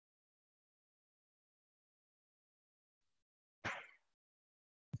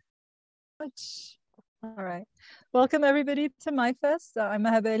much. All right. Welcome everybody to MYFest. I'm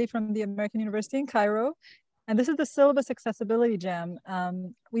Mahab Ali from the American University in Cairo. And this is the Syllabus Accessibility Jam.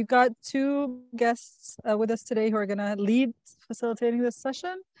 We've got two guests with us today who are gonna lead facilitating this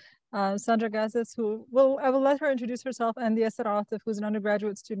session. Sandra Gazis, I will let her introduce herself, and Yasser, who's an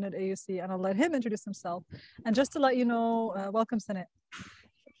undergraduate student at AUC, and I'll let him introduce himself. And just to let you know, welcome Sanit.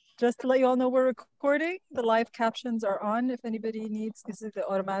 Just to let you all know, we're recording. The live captions are on. If anybody needs, this is the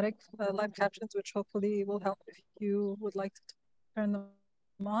automatic live captions, which hopefully will help if you would like to turn them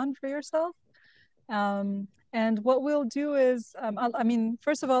on for yourself. And what we'll do is,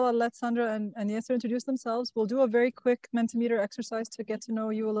 first of all, I'll let Sandra and Yasser introduce themselves. We'll do a very quick Mentimeter exercise to get to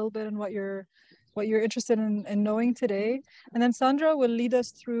know you a little bit and what you're interested in knowing today. And then Sandra will lead us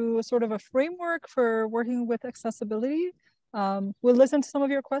through sort of a framework for working with accessibility. We'll listen to some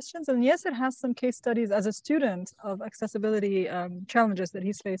of your questions, and Yasser has some case studies as a student of accessibility challenges that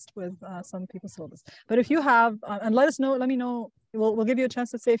he's faced with some people's syllabus. But if you have, and let me know, we'll give you a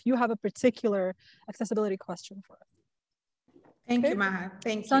chance to say if you have a particular accessibility question for us. Thank you, Maha.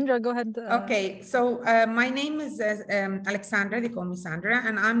 Thank you. Sandra, go ahead. Okay, so my name is Alexandra, they call me Sandra,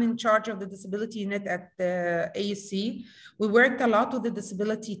 and I'm in charge of the disability unit at the AUC. We worked a lot with the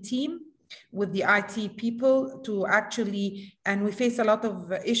disability team, with the IT people to actually, and we face a lot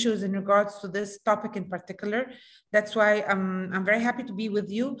of issues in regards to this topic in particular. That's why I'm very happy to be with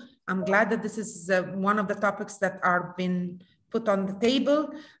you. I'm glad that this is one of the topics that are been put on the table.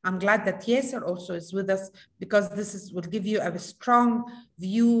 I'm glad that Yasser also is with us, because this will give you a strong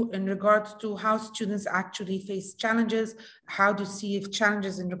view in regards to how students actually face challenges, how to see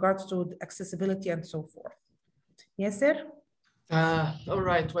challenges in regards to accessibility and so forth. Yasser? All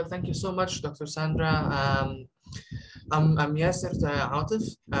right. Well, thank you so much, Dr. Sandra. I'm Yasser Atif.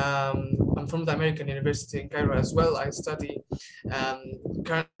 I'm from the American University in Cairo as well. I study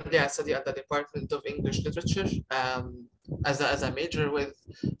currently. I study at the Department of English Literature as a major with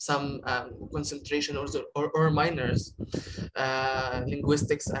some concentration or minors,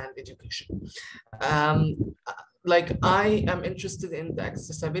 linguistics and education. Like I am interested in the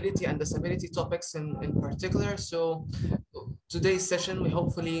accessibility and disability topics in particular. So today's session, we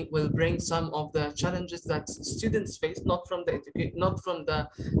hopefully will bring some of the challenges that students face, not from the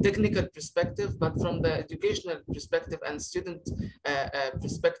technical perspective, but from the educational perspective and student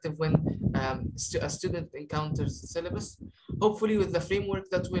perspective when a student encounters the syllabus. Hopefully with the framework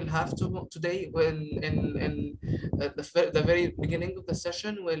that we'll have today, in the very beginning of the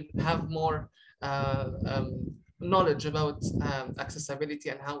session, we'll have more knowledge about accessibility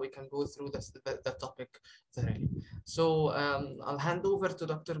and how we can go through the topic thoroughly. So I'll hand over to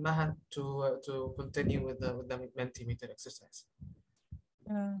Dr. Maha to continue with the Mentimeter exercise.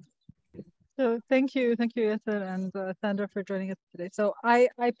 So thank you, Yasser and Sandra for joining us today. So I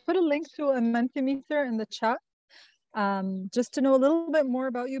put a link to a Mentimeter in the chat, just to know a little bit more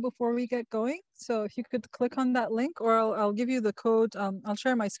about you before we get going. So if you could click on that link, or I'll give you the code. I'll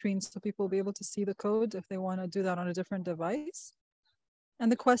share my screen so people will be able to see the code if they want to do that on a different device.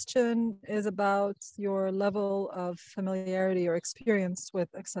 And the question is about your level of familiarity or experience with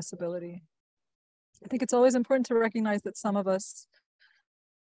accessibility. I think it's always important to recognize that some of us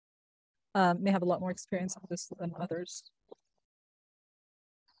may have a lot more experience with this than others.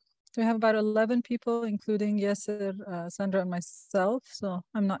 So we have about 11 people, including Yasser, Sandra, and myself. So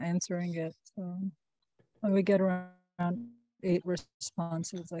I'm not answering it. So when we get around 8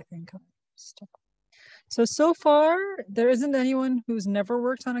 responses, I think. So far, there isn't anyone who's never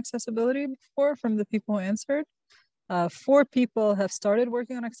worked on accessibility before from the people who answered. 4 people have started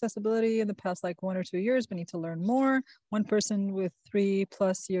working on accessibility in the past 1 or 2 years, but need to learn more. 1 person with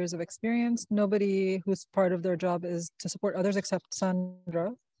 3+ years of experience. Nobody whose part of their job is to support others except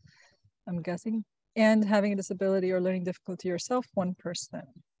Sandra, I'm guessing, and having a disability or learning difficulty yourself, 1 person.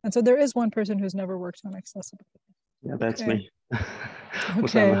 And so there is 1 person who's never worked on accessibility. Yeah, that's me.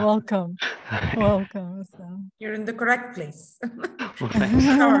 Okay, welcome. Welcome. You're in the correct place.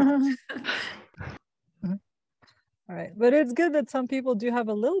 All right, but it's good that some people do have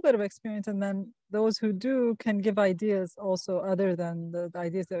a little bit of experience, and then those who do can give ideas also other than the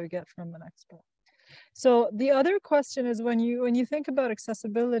ideas that we get from an expert. So the other question is, when you think about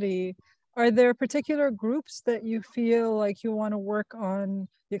accessibility, are there particular groups that you feel like you want to work on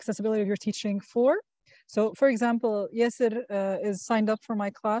the accessibility of your teaching for? So for example, Yasser is signed up for my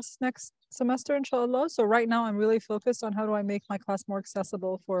class next semester, inshallah. So right now I'm really focused on how do I make my class more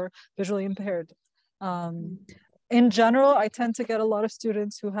accessible for visually impaired. In general, I tend to get a lot of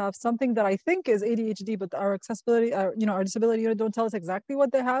students who have something that I think is ADHD, but our accessibility, our disability unit don't tell us exactly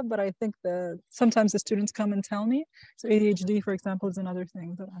what they have, but I think that sometimes the students come and tell me. So ADHD, for example, is another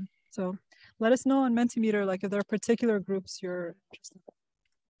thing that So let us know on Mentimeter, like if there are particular groups you're interested in.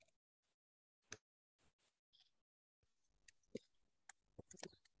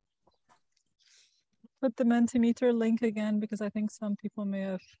 Put the Mentimeter link again because I think some people may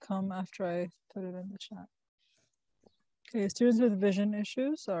have come after I put it in the chat. Okay, students with vision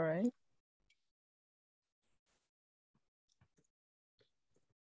issues, all right.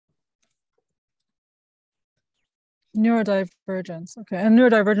 Neurodivergence, okay. And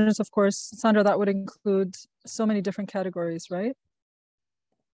neurodivergence, of course, Sandra, that would include so many different categories, right?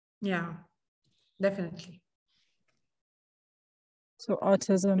 Yeah, definitely. So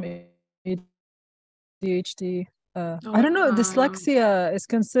autism, ADHD, I don't know, dyslexia is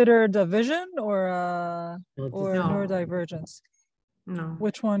considered a vision or no. Neurodivergence? No.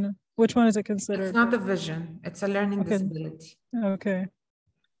 Which one is it considered? It's not a vision, it's a learning disability. Okay.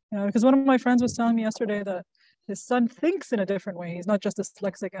 Yeah, because one of my friends was telling me yesterday that his son thinks in a different way. He's not just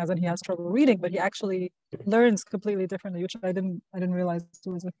dyslexic as in he has trouble reading, but he actually learns completely differently, which I didn't realize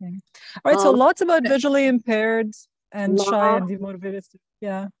was a thing. All right, so lots about visually impaired and shy and demotivated.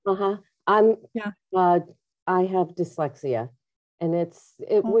 Yeah. I have dyslexia, and it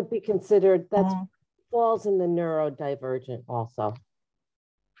would be considered falls in the neurodivergent also.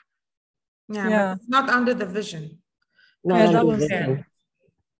 Yeah, but it's not under the vision.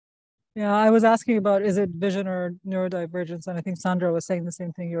 Yeah, I was asking about is it vision or neurodivergence, and I think Sandra was saying the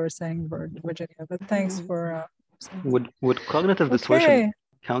same thing you were saying, Virginia. But thanks for. Would cognitive distortion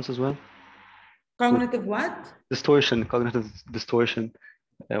counts as well? Cognitive what? Distortion, cognitive distortion,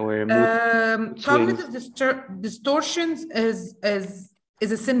 where mood cognitive distortions is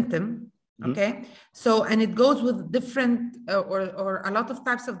a symptom. Okay, so and it goes with different or a lot of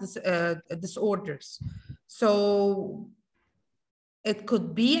types of disorders. So it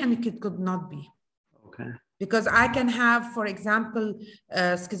could be and it could not be. Okay. Because I can have, for example,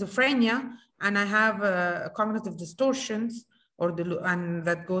 schizophrenia, and I have cognitive distortions, and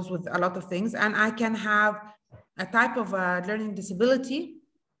that goes with a lot of things. And I can have a type of learning disability,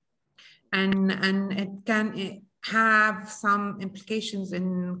 and it can have some implications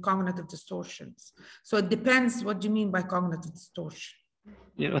in cognitive distortions. So it depends what you mean by cognitive distortion.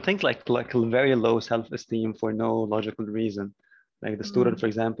 You know, things like very low self-esteem for no logical reason. Like the student, for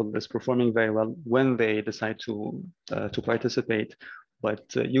example, is performing very well when they decide to participate, but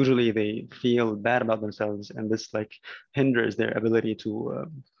usually they feel bad about themselves, and this like hinders their ability to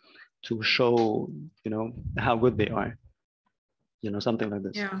show, you know, how good they are. You know, something like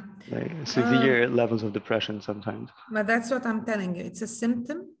this. Yeah. Like severe levels of depression sometimes. But that's what I'm telling you. It's a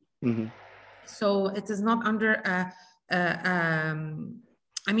symptom. So it is not under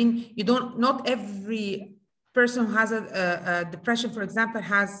I mean, not every person who has a depression, for example,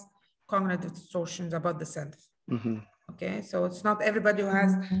 has cognitive distortions about the self. Okay, so it's not everybody who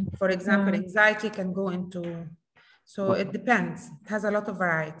has, for example, anxiety can go into, so it depends. It has a lot of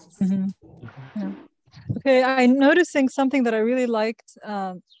varieties. Yeah. Okay, I'm noticing something that I really liked.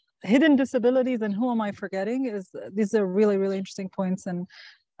 Hidden disabilities and who am I forgetting is these are really, really interesting points. And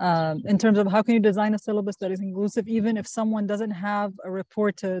in terms of how can you design a syllabus that is inclusive, even if someone doesn't have a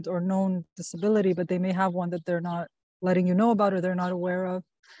reported or known disability, but they may have one that they're not letting you know about or they're not aware of.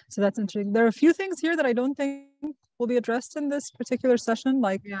 So that's interesting. There are a few things here that I don't think will be addressed in this particular session,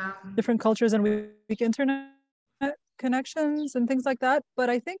 like different cultures and weak internet connections and things like that. But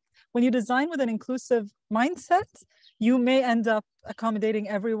I think when you design with an inclusive mindset, you may end up accommodating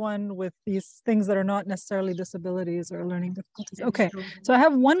everyone with these things that are not necessarily disabilities or learning difficulties. Okay, so I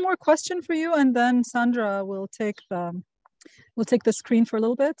have one more question for you, and then Sandra will take the screen for a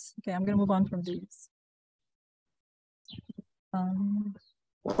little bit. Okay, I'm going to move on from these.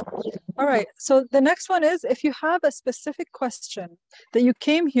 All right, so the next one is, if you have a specific question that you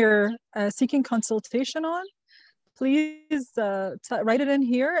came here seeking consultation on, please write it in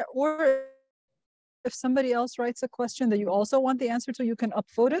here, or if somebody else writes a question that you also want the answer to, you can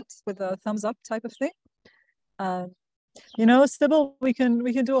upvote it with a thumbs up type of thing. You know, Sybil, we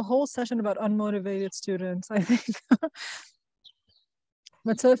can do a whole session about unmotivated students, I think.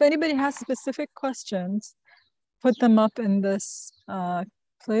 But so if anybody has specific questions, put them up in this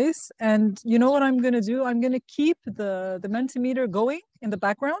place. And you know what I'm going to do? I'm going to keep the Mentimeter going in the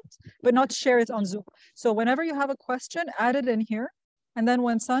background, but not share it on Zoom. So whenever you have a question, add it in here. And then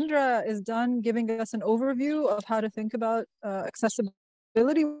when Sandra is done giving us an overview of how to think about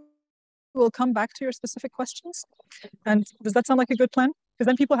accessibility, we'll come back to your specific questions. And does that sound like a good plan? Because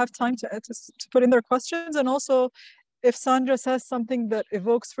then people have time to put in their questions. And also, if Sandra says something that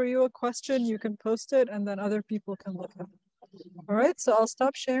evokes for you a question, you can post it and then other people can look at it. All right, so I'll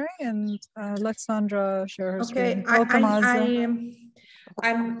stop sharing and let Sandra share her screen. Welcome,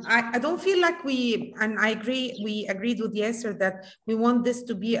 I don't feel like we agreed with Yasser that we want this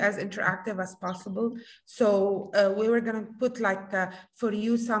to be as interactive as possible. So we were going to put for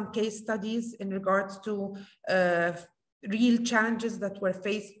you some case studies in regards to real challenges that were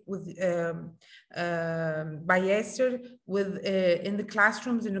faced with by Yasser in the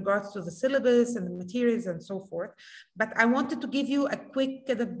classrooms in regards to the syllabus and the materials and so forth. But I wanted to give you a quick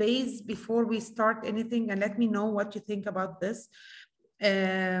base before we start anything, and let me know what you think about this.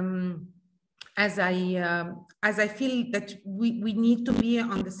 As I feel that we need to be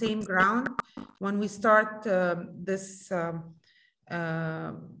on the same ground when we start this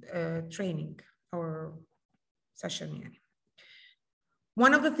training or session.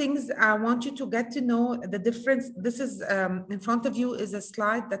 One of the things I want you to get to know the difference. This is in front of you is a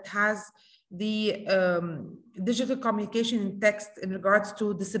slide that has the digital communication in text in regards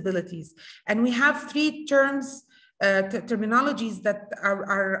to disabilities, and we have three terms. Terminologies that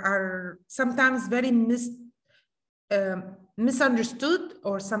are sometimes very misunderstood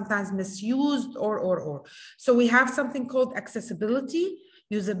or sometimes misused or. So we have something called accessibility,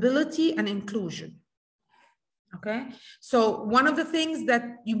 usability, and inclusion. Okay, so one of the things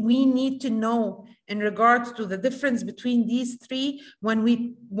that we need to know in regards to the difference between these three when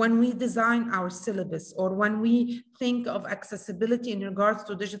we design our syllabus or when we think of accessibility in regards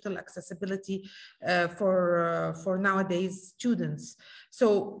to digital accessibility for nowadays students.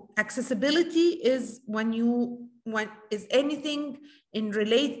 So accessibility is is anything in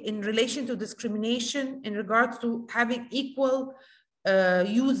relation to discrimination in regards to having equal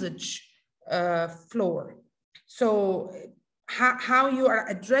usage floor. So how you are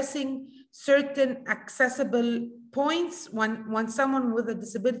addressing certain accessible points when someone with a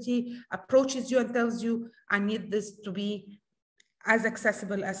disability approaches you and tells you, I need this to be as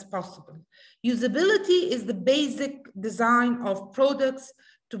accessible as possible. Usability is the basic design of products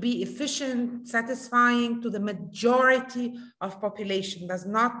to be efficient, satisfying to the majority of population. Does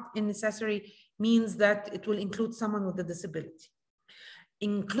not necessarily means that it will include someone with a disability.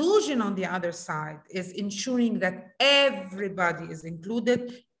 Inclusion, on the other side, is ensuring that everybody is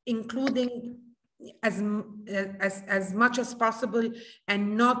included, including as much as possible,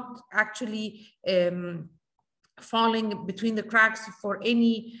 and not actually falling between the cracks for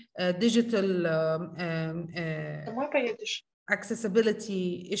any digital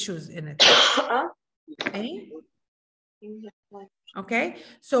accessibility issues in it. Okay,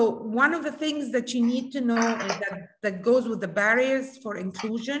 so one of the things that you need to know that goes with the barriers for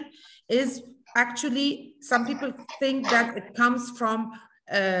inclusion is actually some people think that it comes from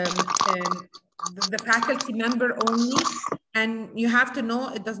the faculty member only, and you have to know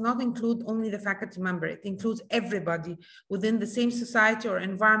it does not include only the faculty member. It includes everybody within the same society or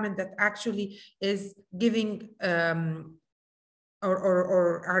environment that actually is giving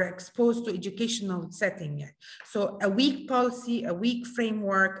or are exposed to educational setting. So a weak policy, a weak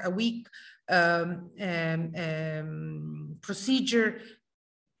framework, a weak procedure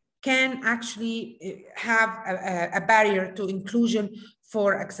can actually have a barrier to inclusion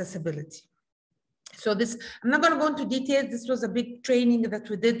for accessibility. So this, I'm not going to go into details. This was a big training that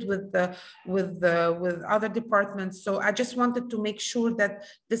we did with other departments. So I just wanted to make sure that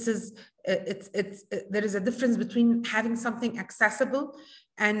this is there is a difference between having something accessible,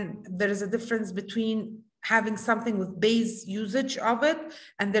 and there is a difference between having something with base usage of it,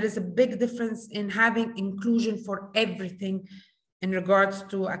 and there is a big difference in having inclusion for everything in regards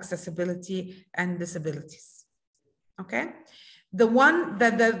to accessibility and disabilities. Okay. The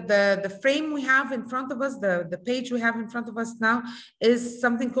frame we have in front of us, the page we have in front of us now is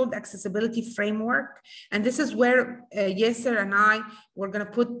something called accessibility framework. And this is where Yasser and I were going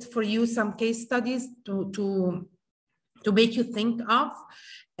to put for you some case studies to make you think of.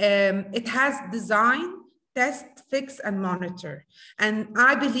 It has design, test, fix, and monitor. And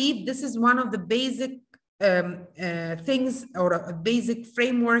I believe this is one of the basic things, or a basic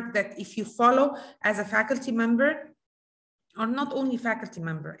framework that if you follow as a faculty member, or not only faculty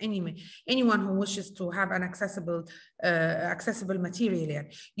member, anyone who wishes to have an accessible material,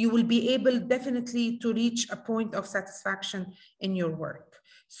 you will be able definitely to reach a point of satisfaction in your work.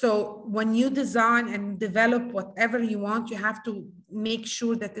 So when you design and develop whatever you want, you have to make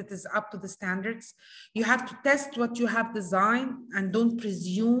sure that it is up to the standards. You have to test what you have designed, and don't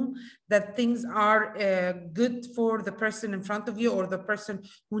presume that things are good for the person in front of you or the person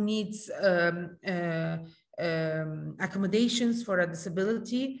who needs accommodations for a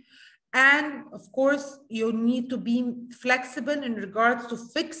disability. And of course, you need to be flexible in regards to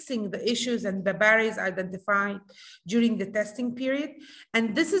fixing the issues and the barriers identified during the testing period.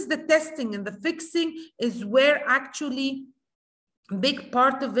 And this is the testing and the fixing is where actually big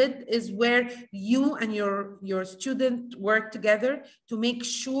part of it is where you and your student work together to make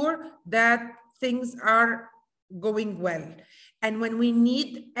sure that things are going well. And when we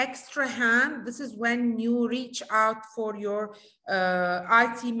need extra hand, this is when you reach out for your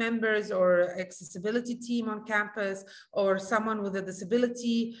IT members or accessibility team on campus, or someone with a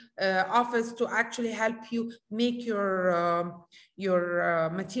disability office to actually help you make your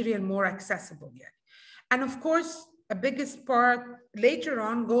material more accessible. Yeah. And of course, a biggest part later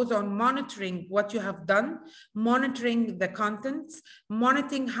on goes on monitoring what you have done, monitoring the contents,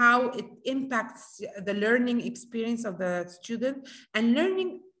 monitoring how it impacts the learning experience of the student, and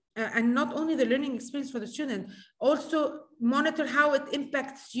learning, and not only the learning experience for the student, also monitor how it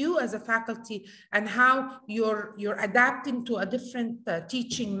impacts you as a faculty and how you're adapting to a different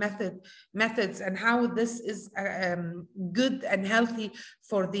teaching methods, and how this is good and healthy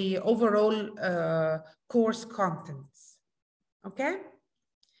for the overall course contents. Okay?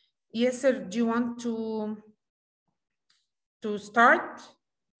 Yasser, do you want to start?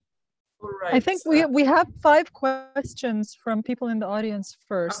 All right. I think we have 5 questions from people in the audience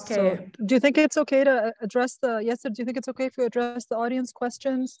first. Okay. So do you think it's okay to address Yasser, do you think it's okay if we address the audience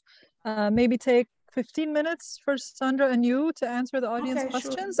questions? Maybe take 15 minutes for Sandra and you to answer the audience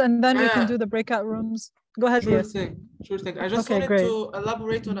questions, sure. and then we can do the breakout rooms. Go ahead. Sure thing. I just wanted to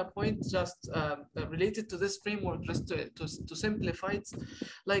elaborate on a point just related to this framework, just to simplify it.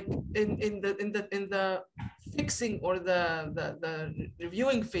 Like in the fixing or the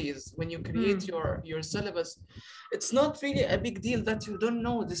reviewing phase, when you create your syllabus, it's not really a big deal that you don't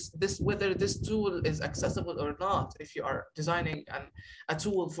know whether this tool is accessible or not. If you are designing a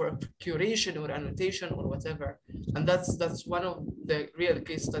tool for curation or annotation or whatever, and that's one of the real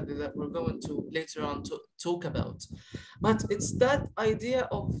case studies that we're going to later on to talk about. But it's that idea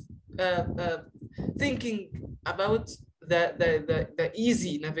of thinking about the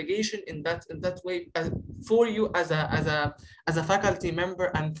easy navigation in that way for you as a faculty member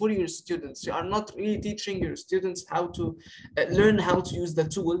and for your students. You are not really teaching your students how to learn how to use the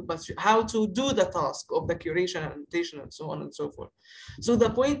tool, but how to do the task of the curation and annotation and so on and so forth. So the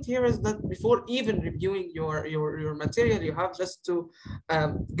point here is that before even reviewing your material, you have just to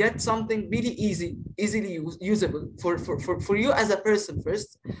get something really easily usable for you as a person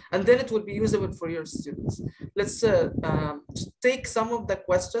first, and then it will be usable for your students. Let's take some of the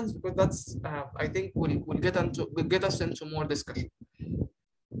questions, because that's I think will get us into more discussion.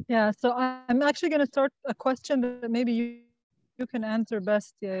 Yeah, so I'm actually going to start a question that maybe you can answer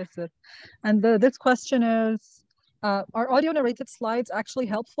best, Yasser. And this question is, are audio narrated slides actually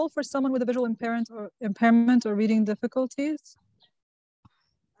helpful for someone with a visual impairment or reading difficulties?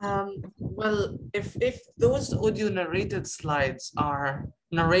 Well, if those audio narrated slides are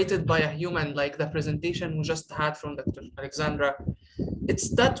narrated by a human, like the presentation we just had from Dr. Alexandra, it's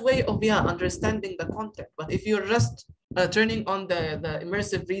that way of understanding the content. But if you're just turning on the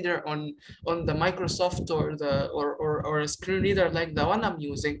immersive reader on the Microsoft or a screen reader like the one I'm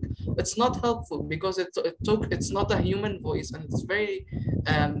using, it's not helpful, because it's not a human voice, and it's very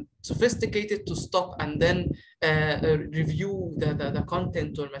sophisticated to stop and then review the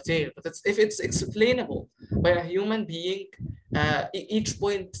content or material. But if it's explainable by a human being, each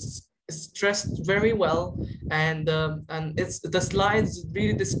point is stressed very well, and it's the slides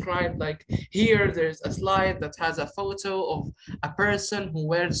really describe, like here there's a slide that has a photo of a person who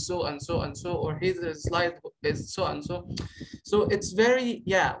wears so and so and so, or here's a slide is so and so. So it's very,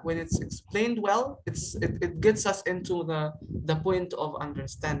 when it's explained well, it gets us into the point of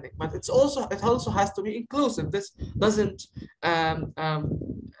understanding. But it also has to be inclusive. This doesn't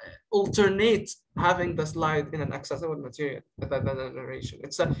alternate having the slide in an accessible material, the narration.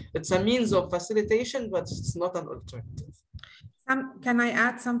 It's a means of facilitation, but it's not an alternative. Can I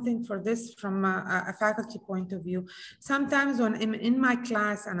add something for this from a faculty point of view? Sometimes when I'm in my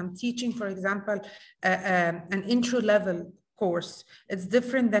class and I'm teaching, for example, an intro level course, it's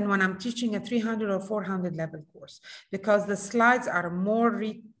different than when I'm teaching a 300 or 400 level course, because the slides are more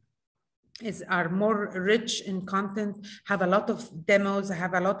rich in content, have a lot of demos,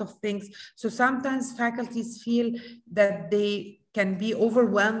 have a lot of things. So sometimes faculties feel that they can be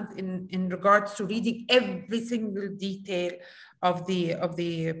overwhelmed in regards to reading every single detail of the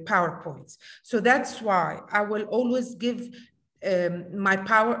PowerPoints. So that's why I will always give my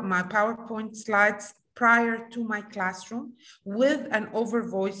PowerPoint slides prior to my classroom with an over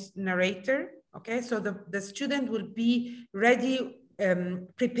voice narrator. Okay, so the student will be ready,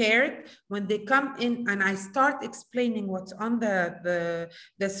 prepared when they come in, and I start explaining what's on the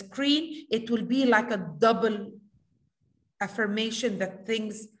screen. It will be like a double affirmation that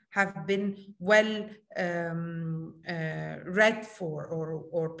things have been well read for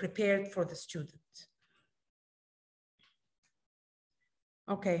or prepared for the student.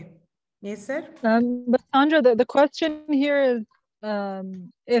 Okay, Yasser? But Sandra, the question here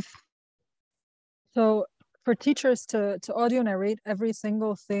is so for teachers to audio narrate every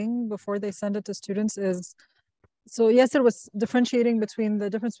single thing before they send it to students is, so Yasser was differentiating between the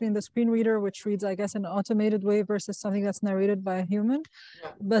difference between the screen reader, which reads, I guess, in an automated way versus something that's narrated by a human.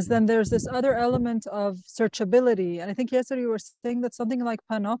 But then there's this other element of searchability. And I think Yasser, you were saying that something like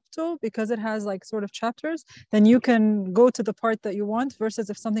Panopto, because it has like sort of chapters, then you can go to the part that you want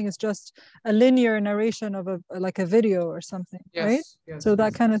versus if something is just a linear narration of like a video or something, right? Yes, so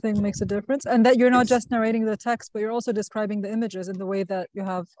that kind of thing makes a difference. And that you're not just narrating the text, but you're also describing the images in the way that you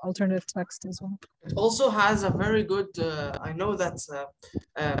have alternative text as well. It also has a very good, I know that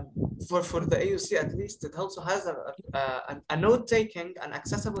for the AUC at least, it also has a note-taking, an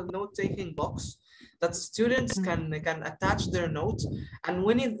accessible note-taking box that students can attach their notes, and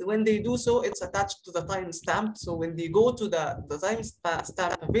when they do so, it's attached to the timestamp. So when they go to the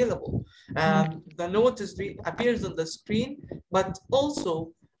timestamp available, the note appears on the screen. But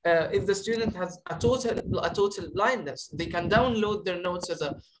also, if the student has a total blindness, they can download their notes as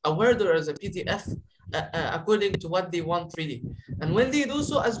a Word or as a PDF. According to what they want really, and when they do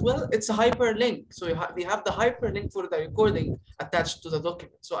so as well, it's a hyperlink. So they have the hyperlink for the recording attached to the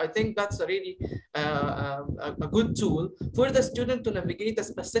document. So I think that's a really a good tool for the student to navigate a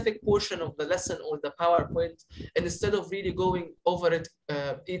specific portion of the lesson or the PowerPoint, instead of really going over it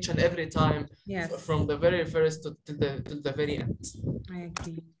each and every time. Yes. From the very first to the very end. I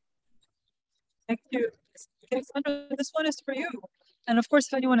agree. Thank you. Alexandra, this one is for you. And of course,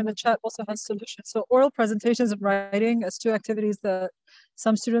 if anyone in the chat also has solutions. So oral presentations and writing as two activities that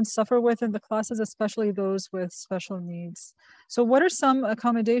some students suffer with in the classes, especially those with special needs. So what are some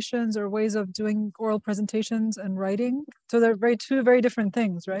accommodations or ways of doing oral presentations and writing? So they're two very different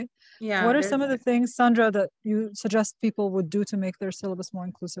things, right? Yeah. What are some of the things, Sandra, that you suggest people would do to make their syllabus more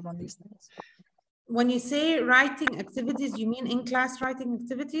inclusive on these things? When you say writing activities, you mean in-class writing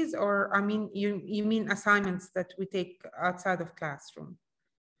activities, or I mean you mean assignments that we take outside of classroom?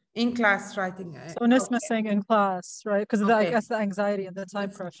 In-class writing. So Nisma saying in class, right? Because I guess the anxiety and the time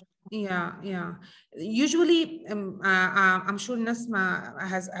pressure. Yeah. Usually, I'm sure Nisma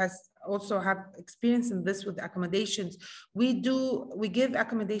has also have experience in this with accommodations. We give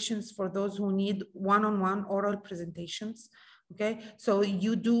accommodations for those who need one-on-one oral presentations. Okay, so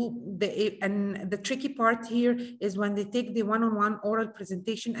you do and the tricky part here is when they take the one-on-one oral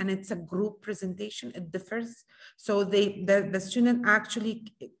presentation and it's a group presentation, it differs. So the student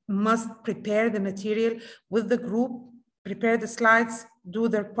actually must prepare the material with the group, prepare the slides, do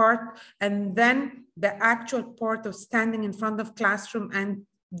their part, and then the actual part of standing in front of classroom and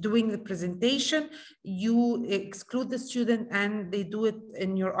doing the presentation, you exclude the student and they do it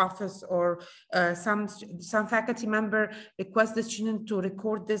in your office, or some faculty member request the student to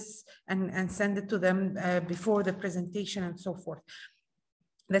record this and send it to them before the presentation and so forth.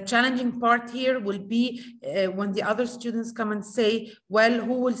 The challenging part here will be when the other students come and say, well,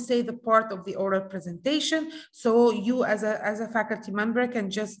 who will say the part of the oral presentation? So you as a faculty member can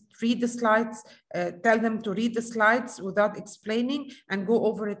just read the slides, tell them to read the slides without explaining and go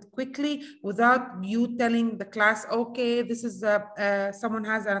over it quickly without you telling the class, okay, this is someone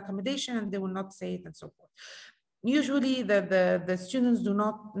has an accommodation, and they will not say it and so forth. Usually the students do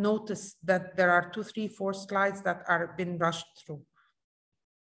not notice that there are 2, 3, 4 slides that are been rushed through.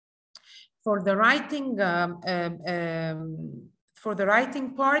 For the writing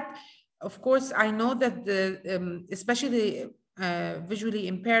part, of course, I know that especially visually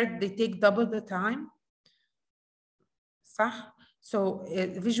impaired, they take double the time. So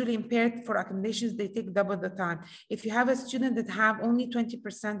visually impaired, for accommodations, they take double the time. If you have a student that have only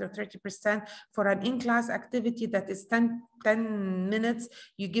 20% or 30% for an in-class activity that is 10 minutes,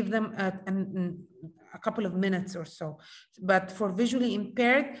 you give them a couple of minutes or so. But for visually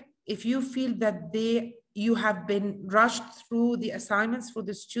impaired, if you feel that you have been rushed through the assignments for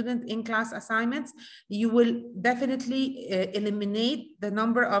the student in-class assignments, you will definitely eliminate the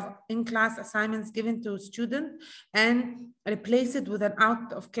number of in-class assignments given to a student and replace it with an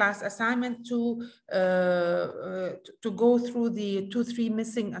out-of-class assignment to go through the 2, 3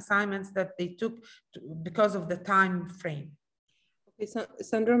 missing assignments that they took because of the time frame. Okay,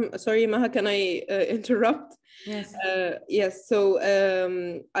 Sandra, sorry, Maha, can I interrupt? Yes. Yes, so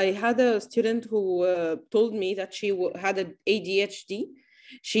I had a student who told me that she had an ADHD.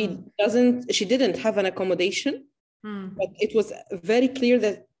 She didn't have an accommodation, but it was very clear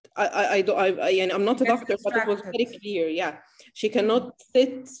that and I'm not a doctor, but it was very clear. Yeah, she cannot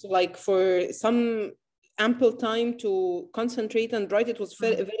sit like for some ample time to concentrate and write. It was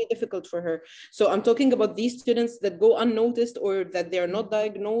very, very difficult for her. So I'm talking about these students that go unnoticed, or that they are not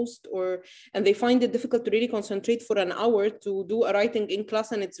diagnosed, and they find it difficult to really concentrate for an hour to do a writing in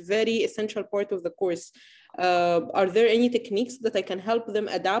class, and it's very essential part of the course. Are there any techniques that I can help them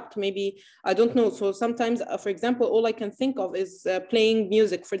adapt? Maybe, I don't know. So sometimes, for example, all I can think of is playing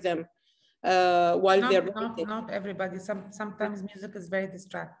music for them while they're writing. Not everybody. Sometimes music is very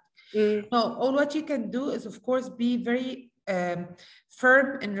distracting. No, all what you can do is, of course, be very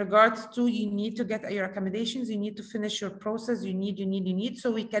firm in regards to, you need to get your accommodations, you need to finish your process, you need,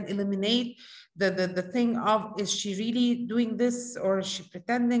 so we can eliminate the thing of, is she really doing this, or is she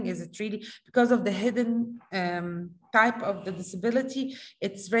pretending? Is it really because of the hidden type of the disability?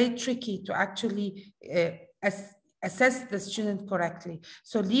 It's very tricky to actually assess the student correctly.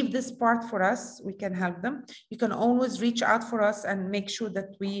 So leave this part for us. We can help them. You can always reach out for us and make sure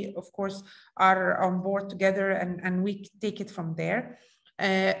that we, of course, are on board together, and we take it from there.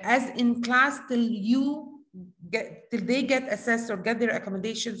 As in class, till they get assessed or get their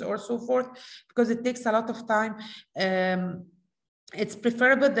accommodations or so forth, because it takes a lot of time. It's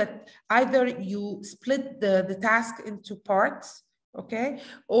preferable that either you split the task into parts, okay,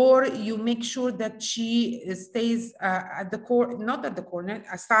 or you make sure that she stays at the not at the corner,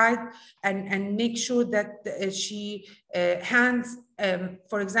 aside, and make sure that she hands.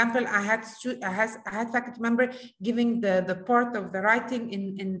 For example, I had faculty member giving the part of the writing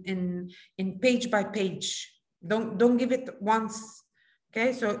in page by page. Don't give it once.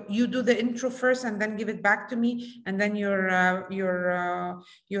 Okay, so you do the intro first and then give it back to me, and then your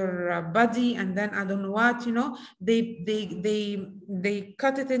buddy, and then I don't know what, you know, they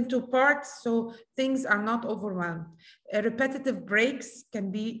cut it into parts so things are not overwhelmed. Repetitive breaks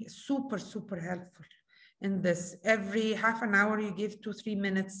can be super helpful in this. Every half an hour you give 2-3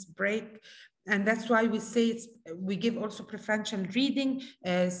 minutes break. And that's why we say we give also preferential reading,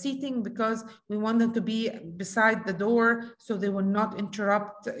 seating, because we want them to be beside the door so they will not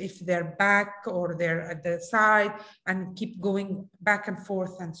interrupt if they're back or they're at the side, and keep going back and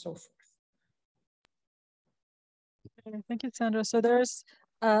forth and so forth. Okay, thank you, Sandra. So there's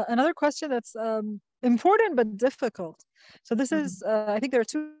another question that's important but difficult. So this is, I think there are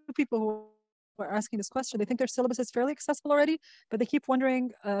two people who are asking this question. They think their syllabus is fairly accessible already, but they keep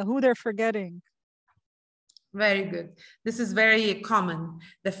wondering who they're forgetting. Very good. This is very common.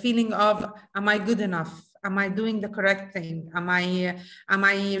 The feeling of, am I good enough? Am I doing the correct thing? Am I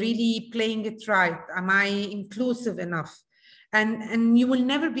really playing it right? Am I inclusive enough? And you will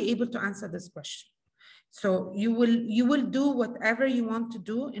never be able to answer this question. So you will do whatever you want to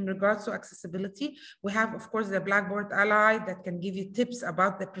do in regards to accessibility. We have, of course, the Blackboard Ally that can give you tips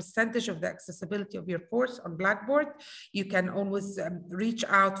about the percentage of the accessibility of your course on Blackboard. You can always reach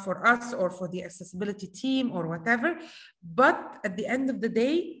out for us or for the accessibility team or whatever. But at the end of the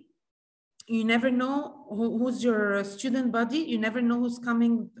day, you never know who's your student body. You never know who's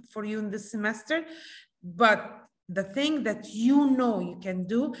coming for you in this semester. But the thing that you can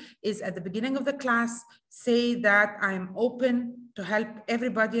do is, at the beginning of the class, say that I'm open to help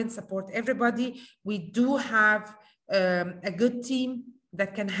everybody and support everybody. We do have a good team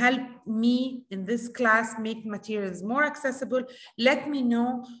that can help me in this class make materials more accessible. Let me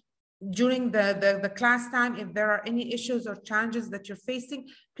know during the class time if there are any issues or challenges that you're facing.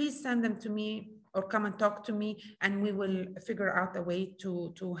 Please send them to me or come and talk to me, and we will figure out a way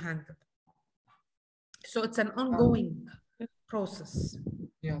to handle them. So it's an ongoing process.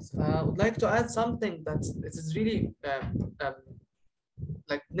 Yes, I would like to add something that it is really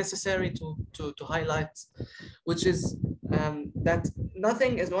like necessary to highlight, which is that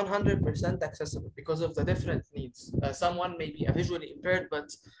nothing is 100% accessible because of the different needs. Someone may be a visually impaired, but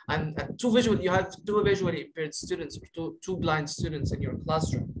you have two visually impaired students or two blind students in your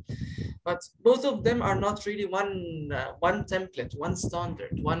classroom. But both of them are not really one template, one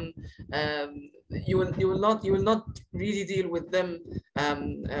standard, one. You will not really deal with them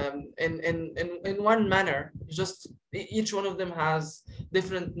in one manner. Just each one of them has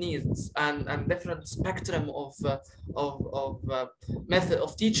different needs and different spectrum of method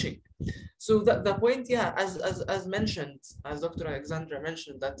of teaching. So the point, yeah, as mentioned, as Dr. Alexandra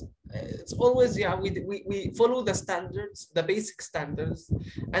mentioned, that it's always, yeah, we follow the standards, the basic standards,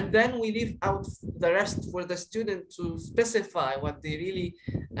 and then we leave out the rest for the student to specify what they really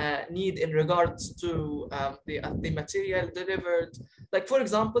need in regards to the material delivered. Like, for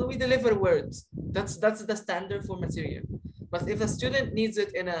example, we deliver words. That's the standard for material. But if a student needs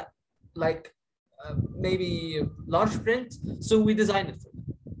it in a maybe large print, so we design it for them.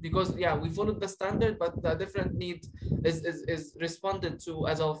 because yeah, we followed the standard, but the different need is responded to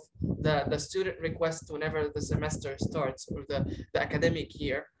as of the student request whenever the semester starts or the academic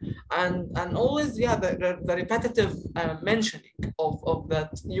year, and always yeah the repetitive mentioning of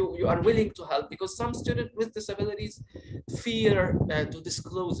that you are willing to help, because some students with disabilities fear to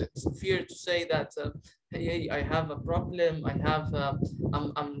disclose it, fear to say that hey, I have a problem, I have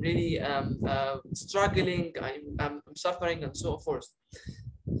I'm really struggling, I'm suffering, and so forth.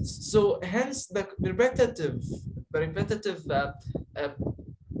 So hence the repetitive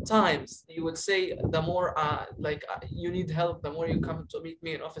times you would say, the more you need help, the more you come to meet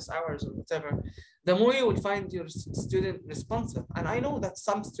me in office hours or whatever, the more you will find your student responsive. And I know that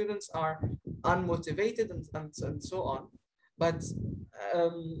some students are unmotivated and so on, but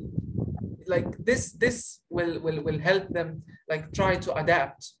like this will help them like try to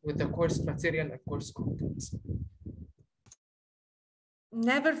adapt with the course material and course content.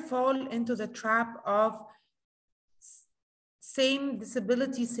 Never fall into the trap of same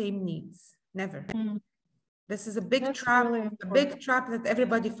disability, same needs. Never. This is a big trap, really a big trap that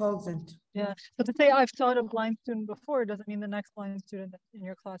everybody falls into. Yeah. So to say I've taught a blind student before doesn't mean the next blind student in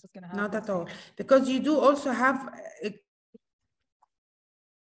your class is going to have. Not at all, because you do also have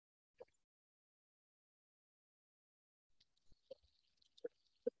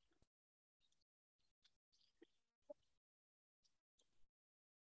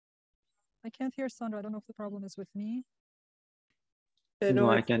I can't hear Sandra. I don't know if the problem is with me.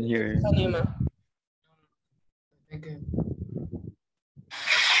 No, I can hear you. Okay.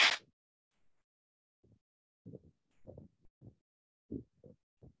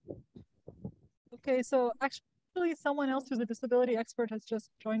 Okay, so actually someone else who's a disability expert has just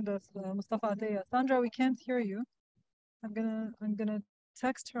joined us, Mustafa Ateya. Sandra, we can't hear you. I'm gonna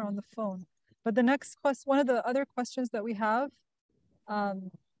text her on the phone. But the next question, one of the other questions that we have,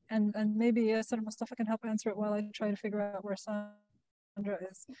 and maybe Yasser and Mustafa can help answer it while I try to figure out where Sandra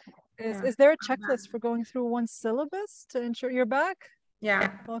is there a checklist for going through one syllabus to ensure you're back?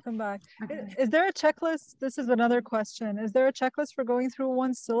 Yeah. Welcome back. Is there a checklist? This is another question. Is there a checklist for going through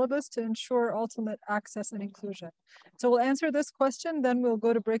one syllabus to ensure ultimate access and inclusion? So we'll answer this question, then we'll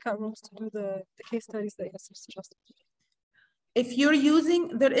go to breakout rooms to do the case studies that Yasser suggested. If you're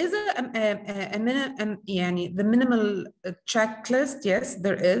using, there is the minimal checklist, yes,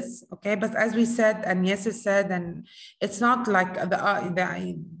 there is, okay, but as we said, and Yasser said, and it's not like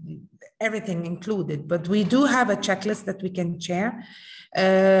the everything included, but we do have a checklist that we can share,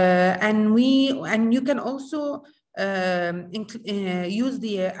 and you can also use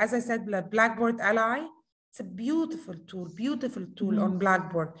the, as I said, Blackboard Ally. It's a beautiful tool on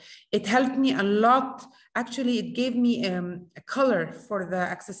Blackboard. It helped me a lot. Actually, it gave me a color for the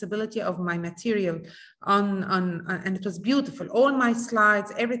accessibility of my material and it was beautiful. All my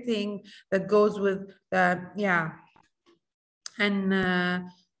slides, everything that goes with the, yeah. And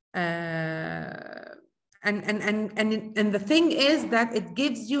the thing is that it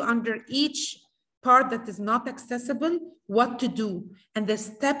gives you under each part that is not accessible what to do and the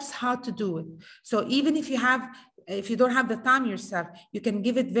steps how to do it. So even if you don't have the time yourself, you can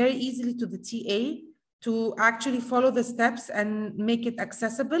give it very easily to the TA to actually follow the steps and make it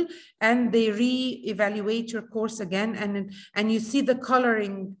accessible, and they re-evaluate your course again, and you see the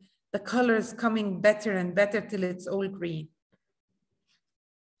coloring, the colors coming better and better till it's all green.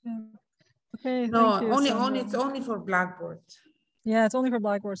 Yeah. Okay, no, thank you, it's only for Blackboard. Yeah, it's only for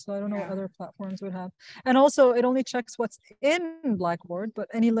Blackboard, so I don't know what other platforms would have. And also, it only checks what's in Blackboard, but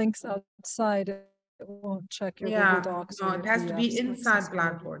any links outside, it won't check your Google Docs. No, it has to be inside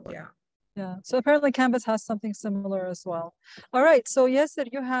Blackboard, yeah. Yeah, so apparently Canvas has something similar as well. All right, so Yasser,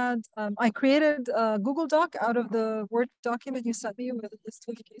 you had, I created a Google Doc out of the Word document you sent me with a list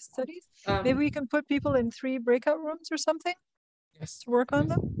of case studies. Maybe we can put people in 3 breakout rooms or something? Yes. To work on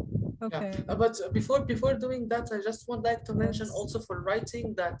them? Okay. Yeah. But before doing that, I just would like to mention also for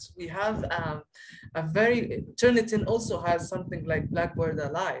writing that we have a very, Turnitin also has something like Blackboard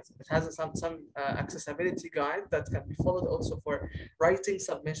Alive. It has some accessibility guide that can be followed also for writing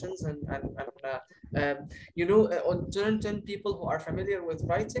submissions and you know, on Turnitin, people who are familiar with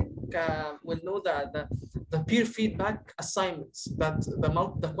writing will know that the peer feedback assignments, that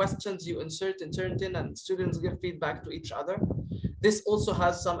the questions you insert in Turnitin and students give feedback to each other. This also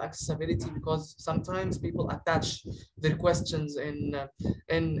has some accessibility because sometimes people attach their questions in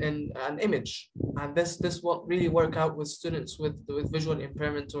an image, and this won't really work out with students with visual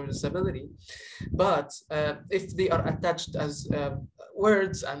impairment or disability. But if they are attached as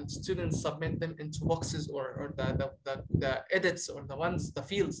words and students submit them into boxes or the edits or the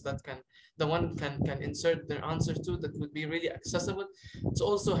fields that one can insert their answer to, that would be really accessible. It's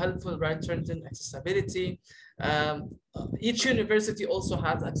also helpful, right, in accessibility. Each university also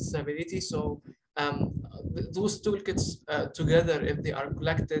has accessibility, so those toolkits together, if they are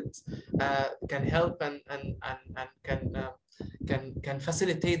collected, can help and can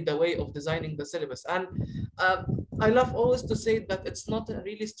facilitate the way of designing the syllabus. And I love always to say that it's not a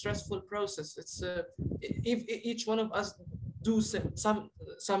really stressful process. It's if each one of us do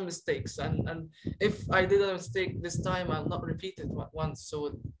some mistakes, and if I did a mistake this time, I'll not repeat it once. So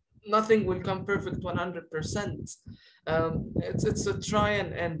nothing will come perfect 100%. It's a try and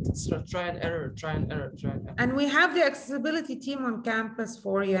error. And we have the accessibility team on campus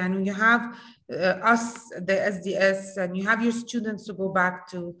for you, and you have us, the SDS, and you have your students to go back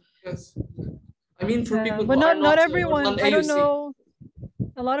to. Yes, I mean, for people but who are not everyone. I don't AUC. know.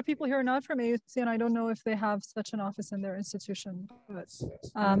 A lot of people here are not from AUC, and I don't know if they have such an office in their institution. But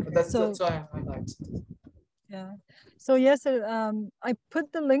that's why I highlight. Yeah. So yes, I put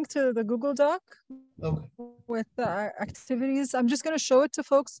the link to the Google Doc with the activities. I'm just going to show it to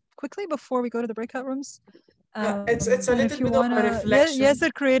folks quickly before we go to the breakout rooms. Yeah, it's a little bit of a reflection. Yes,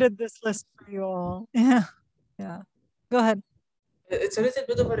 it created this list for you all. Yeah. Go ahead. It's a little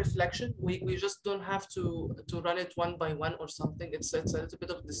bit of a reflection. We just don't have to run it one by one or something. It's a little bit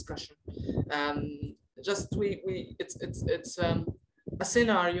of discussion. It's a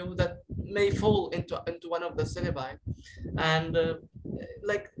scenario that may fall into one of the syllabi, and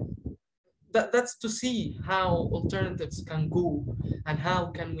that's to see how alternatives can go and how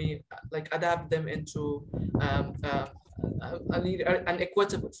can we adapt them into an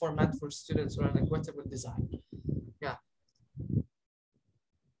equitable format for students, or an equitable design. Yeah.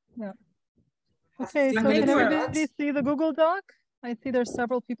 Okay, so can everybody see the Google Doc? I see there's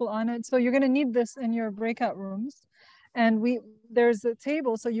several people on it. So you're going to need this in your breakout rooms. And there's a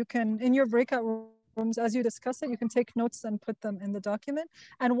table, so you can, in your breakout rooms, as you discuss it, you can take notes and put them in the document.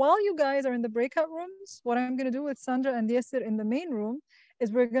 And while you guys are in the breakout rooms, what I'm going to do with Sandra and Yasser in the main room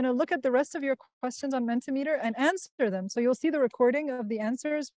is we're going to look at the rest of your questions on Mentimeter and answer them. So you'll see the recording of the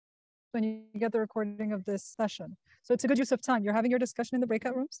answers when you get the recording of this session. So it's a good use of time. You're having your discussion in the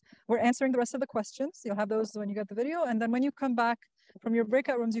breakout rooms. We're answering the rest of the questions. You'll have those when you get the video. And then when you come back from your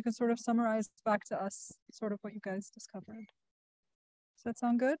breakout rooms, you can sort of summarize back to us sort of what you guys discovered. Does that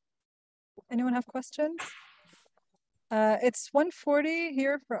sound good? Anyone have questions? It's 1:40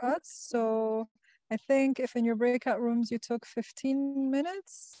 here for us. So I think if in your breakout rooms you took 15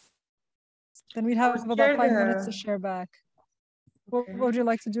 minutes, then we'd have about 5 minutes to share back. What would you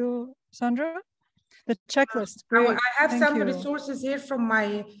like to do, Sandra? The checklist. Great. I have some resources here from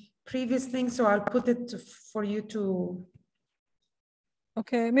my previous thing, so I'll put it for you to.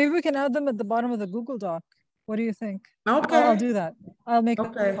 Okay, maybe we can add them at the bottom of the Google Doc. What do you think? Okay. I'll do that. I'll make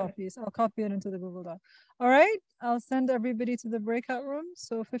copies. I'll copy it into the Google Doc. All right, I'll send everybody to the breakout room.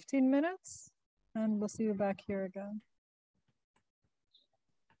 So 15 minutes, and we'll see you back here again.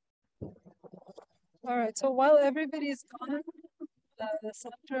 All right, so while everybody's gone,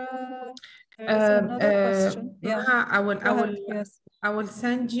 Sandra, another question. Yeah, I will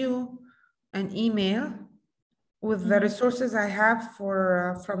send you an email with the resources I have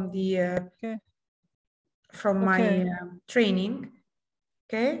from my training.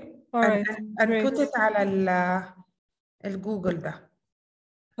 Okay. All right. And put it على Google ده.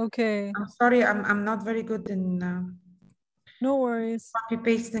 Okay. I'm sorry, I'm not very good in. No worries. Copy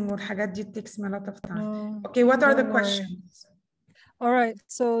pasting والحاجات دي takes me a lot of time. No, okay, what are the questions? All right,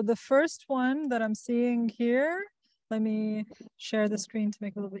 so the first one that I'm seeing here, let me share the screen to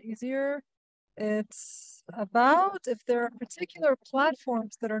make it a little bit easier. It's about if there are particular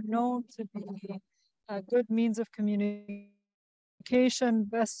platforms that are known to be a good means of communication,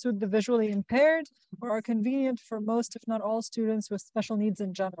 best suit the visually impaired, or are convenient for most, if not all, students with special needs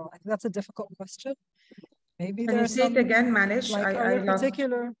in general. I think that's a difficult question. Maybe can you say it again, Manish? Like, are there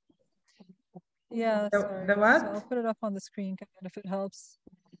particular? Yeah, sorry. The what? So I'll put it up on the screen if it helps.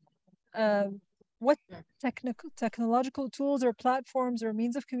 What technological tools or platforms or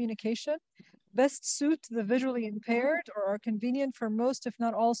means of communication best suit the visually impaired or are convenient for most, if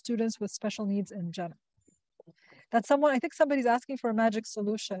not all, students with special needs in general? That's I think somebody's asking for a magic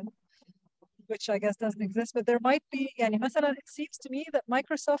solution, which I guess doesn't exist, but there might be, it seems to me that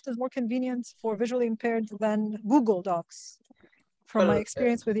Microsoft is more convenient for visually impaired than Google Docs. From my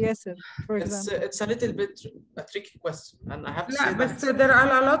experience with Yasser, for example. It's a little bit a tricky question, and I have to say but there are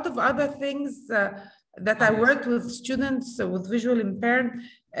a lot of other things that I worked with students with visual impairment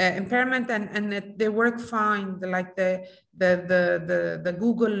impairment, and they work fine, like the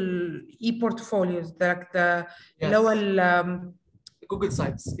Google e-portfolios, like the lower Google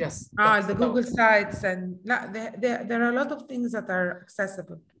sites, yes. The Google sites, and there are a lot of things that are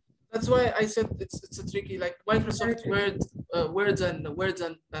accessible. That's why I said it's a tricky, like Microsoft Word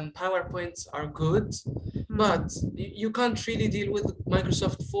and PowerPoints are good, but you can't really deal with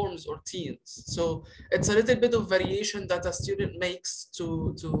Microsoft Forms or Teams. So it's a little bit of variation that a student makes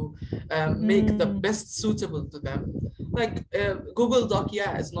to make the best suitable to them. Like Google Doc,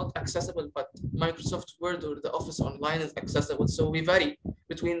 yeah, is not accessible, but Microsoft Word or the Office Online is accessible. So we vary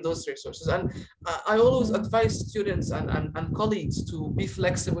between those resources. And I always advise students and colleagues to be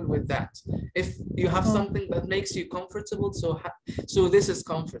flexible with that. If you have something that makes you comfortable, so this is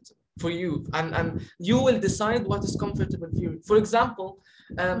comfortable for you, and you will decide what is comfortable for you. For example,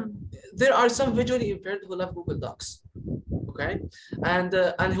 there are some visually impaired who love Google Docs, okay, and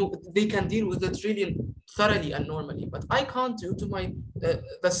who they can deal with it really thoroughly and normally. But I can't due to my the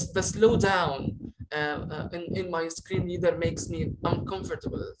slowdown in my screen reader makes me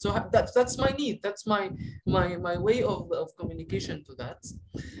uncomfortable. So that's my need. That's my way of communication to that.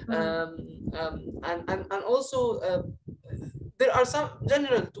 And also there are some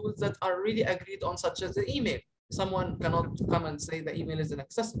general tools that are really agreed on, such as the email. Someone cannot come and say the email is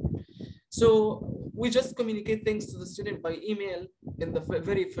inaccessible. So we just communicate things to the student by email in the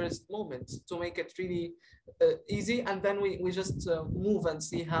very first moment to make it really easy, and then we just move and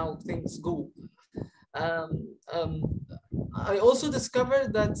see how things go. I also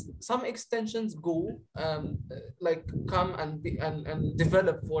discovered that some extensions come and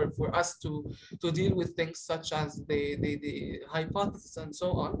develop for us to deal with things such as the hypothesis and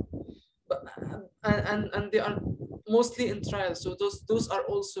so on. But, and they are mostly in trials, so those are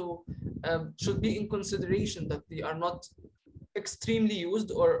also should be in consideration, that they are not extremely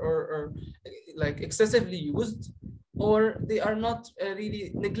used or like excessively used, or they are not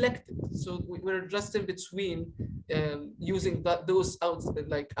really neglected. So we're just in between using those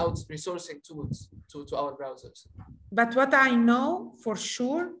resourcing tools to our browsers. But what I know for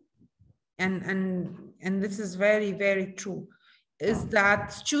sure, and this is very, very true, is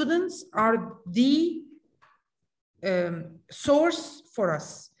that students are the source for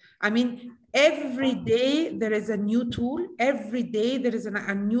us. I mean, every day there is a new tool, every day there is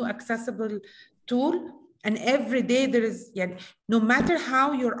a new accessible tool, and every day there is, no matter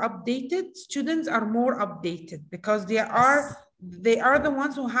how you're updated, students are more updated because they are the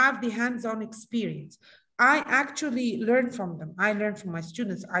ones who have the hands-on experience. I actually learn from them. I learn from my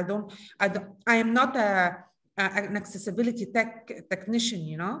students. I am not an accessibility technician,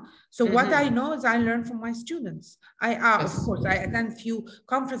 you know. So what I know is I learn from my students. Of course, I attend few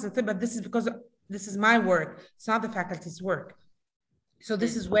conferences, but this is because this is my work. It's not the faculty's work. So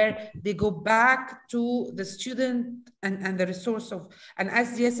this is where they go back to the student and the resource of, and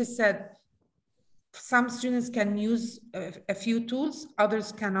as Yasser said, some students can use a few tools,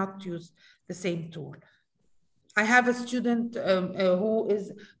 others cannot use the same tool. I have a student who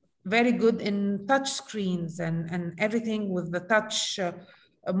is very good in touch screens and everything with the touch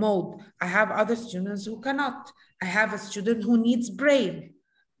mode. I have other students who cannot. I have a student who needs Braille.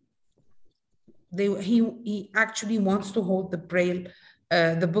 He actually wants to hold the Braille,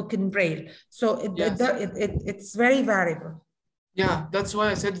 the book in Braille. So it's very variable. Yeah, that's why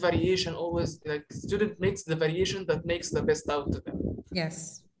I said variation always, like student makes the variation that makes the best out of them.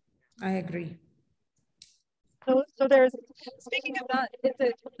 Yes, I agree. So there's, speaking of that, is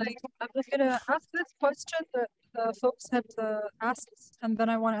it like, I'm just gonna ask this question that folks had asked, and then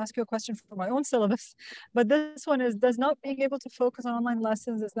I want to ask you a question for my own syllabus. But this one is, does not being able to focus on online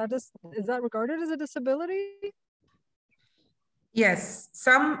lessons, is that regarded as a disability? Yes,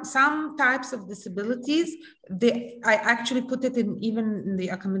 some types of disabilities, I actually put it in even in the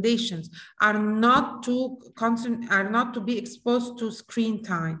accommodations, are not to be exposed to screen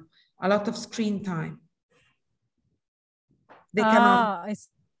time, a lot of screen time. They cannot. I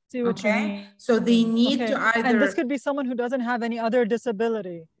see what you mean. So they need to either. And this could be someone who doesn't have any other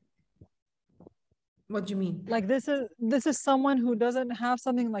disability. What do you mean? Like this is someone who doesn't have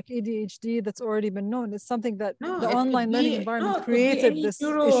something like ADHD that's already been known. It's something that the online learning environment created this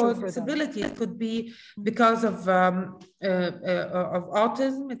issue for disability. It could be because of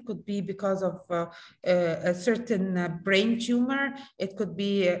autism. It could be because of a certain brain tumor. It could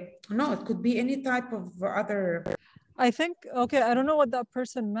be it could be any type of other. I think, okay, I don't know what that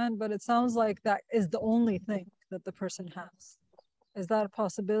person meant, but it sounds like that is the only thing that the person has. Is that a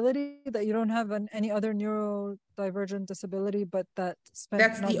possibility, that you don't have any other neurodivergent disability, but that's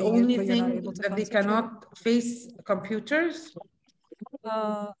the only thing that they cannot face computers?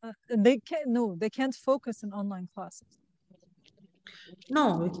 they can't focus in online classes.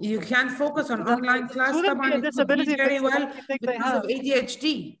 No, you can't focus on online class. Shouldn't be a It could be disability very based on well what you think they because have. of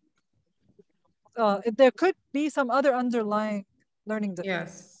ADHD. There could be some other underlying learning difficulty.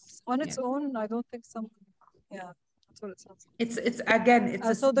 Yes. On its own, I don't think some. Yeah, that's what it sounds like. It's again,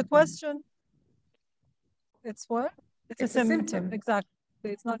 it's so the question. It's what? It's a symptom. Exactly.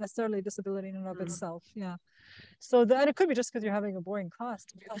 It's not necessarily a disability in and of itself. Yeah. So and it could be just because you're having a boring class,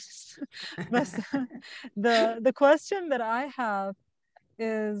 to be honest. But the question that I have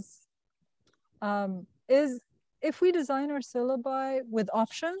is if we design our syllabi with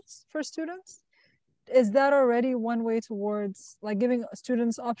options for students, is that already one way towards like giving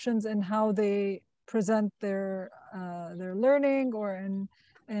students options in how they present their learning or in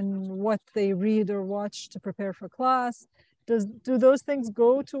what they read or watch to prepare for class? Do those things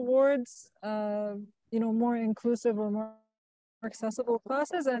go towards more inclusive or more accessible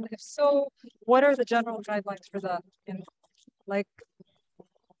classes? And if so, what are the general guidelines for that? Like,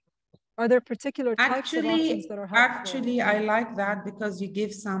 are there particular types of options that are helpful? Actually, I like that because you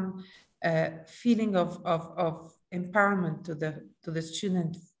give some feeling of empowerment to the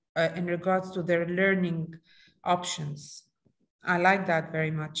student in regards to their learning options. I like that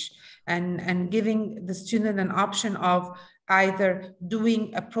very much, and giving the student an option of either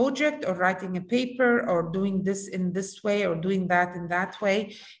doing a project or writing a paper or doing this in this way or doing that in that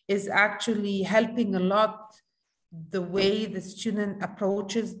way is actually helping a lot the way the student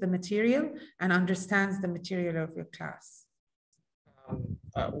approaches the material and understands the material of your class.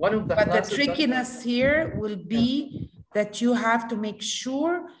 But the trickiness here will be that you have to make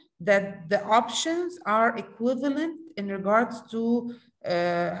sure that the options are equivalent in regards to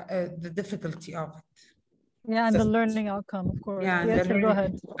the difficulty of it. Yeah, and the learning outcome, of course. Yeah, go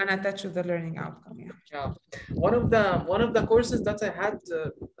ahead. And attach with the learning outcome. Yeah. One of the courses that I had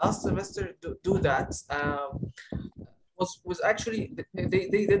last semester to do that was actually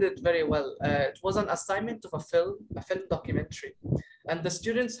they did it very well. It was an assignment of a film documentary, and the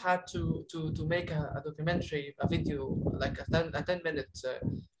students had to make a documentary, a video, like a 10-minute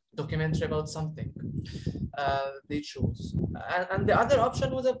documentary about something they chose, and the other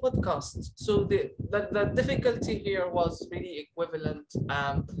option was a podcast. So the difficulty here was really equivalent.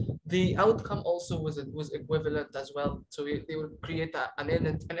 The outcome also was equivalent as well. So they would create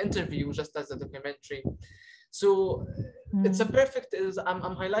an interview just as a documentary. So it's a perfect,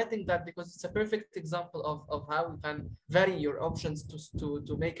 I'm highlighting that because it's a perfect example of how you can vary your options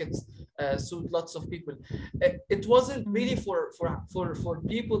to make it suit lots of people. It wasn't really for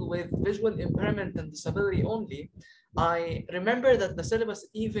people with visual impairment and disability only. I remember that the syllabus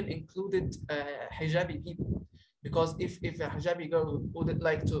even included hijabi people, because if a hijabi girl would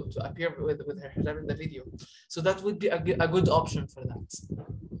like to appear with her hijab in the video, so that would be a good option for that.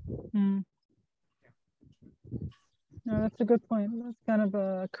 No, that's a good point. That's kind of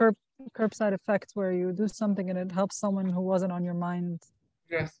a curbside effect where you do something and it helps someone who wasn't on your mind.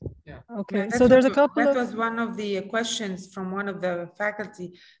 Yes. Yeah. Okay. So there's a couple that was one of the questions from one of the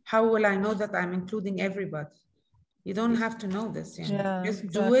faculty. How will I know that I'm including everybody? You don't have to know this. Just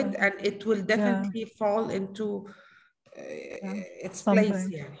do it, and it will definitely fall into its place.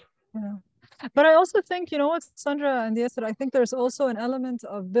 Yeah. But I also think, you know what, Sandra and Yasser, I think there's also an element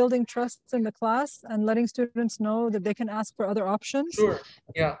of building trust in the class and letting students know that they can ask for other options. Sure.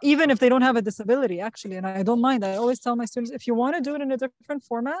 Yeah. Even if they don't have a disability, actually. And I don't mind. I always tell my students, if you want to do it in a different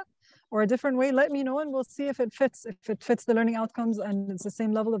format or a different way, let me know and we'll see if it fits. If it fits the learning outcomes and it's the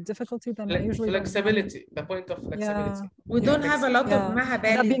same level of difficulty, then I usually flexibility. The point of flexibility. We don't have a lot of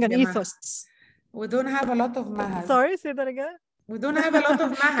mahabalis. That being an ethos. We don't have a lot of mahas. Sorry, say that again. We don't have a lot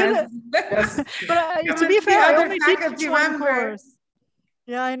of mahas. But to be fair, I only teach one course.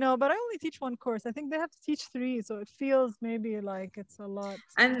 Yeah, I know, but I only teach one course. I think they have to teach 3, so it feels maybe like it's a lot.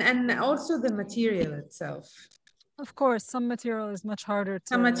 And also the material itself. Of course, some material is much harder to.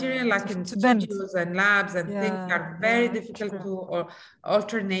 Some material like in studios and labs and things are very difficult to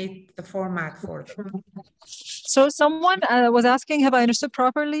alternate the format for them. So someone was asking, have I understood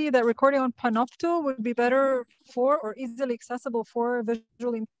properly that recording on Panopto would be better for or easily accessible for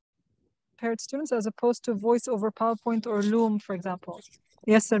visually impaired students as opposed to voice over PowerPoint or Loom, for example?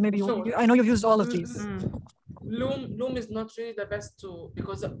 Yes, sir, maybe I know you've used all of these. Loom is not really the best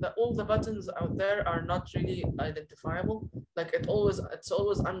because all the buttons out there are not really identifiable. Like it's always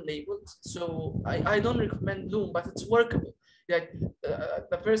unlabeled. So I don't recommend Loom, but it's workable. Like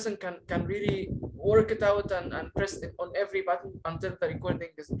the person can really work it out and press it on every button until the recording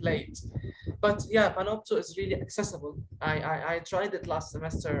is played. But yeah, Panopto is really accessible. I tried it last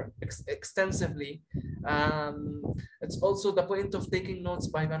semester extensively, It's also the point of taking notes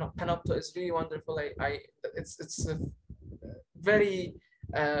by Panopto is really wonderful. It's very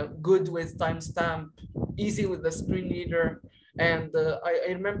good with timestamp, easy with the screen reader. And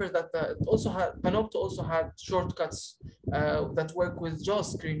I remember that Panopto also had shortcuts that work with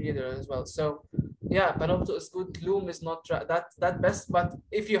JAWS screen reader as well. So yeah, Panopto is good. Loom is not that best, but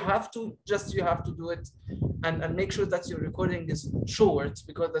if you have to, you have to do it, and make sure that your recording is short,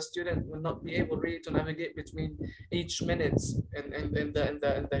 because the student will not be able really to navigate between each minute in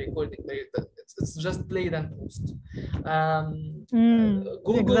the recording. It's just played and post.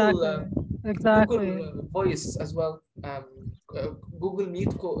 Google Google Voice as well. Google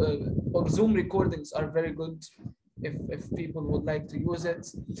Meet or Zoom recordings are very good if people would like to use it.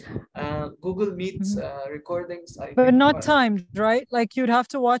 Google Meet recordings, but not timed, right? Like you'd have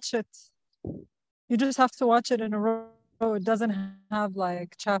to watch it. You just have to watch it in a row. It doesn't have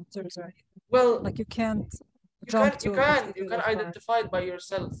like chapters or anything. Well, like you can't. You can identify it by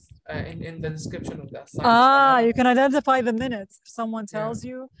yourself in the description of the assignment. You can identify the minutes. If someone tells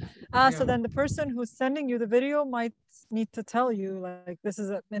you. So then the person who's sending you the video might need to tell you like this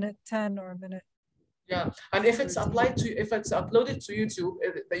is at minute 10 or minute. Yeah, and if it's uploaded to YouTube,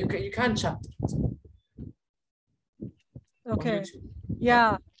 you can chapter it. Okay.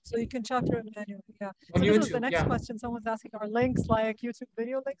 Yeah. So you can chapter it manually. Yeah. So this is the next question. Someone's asking, are links like YouTube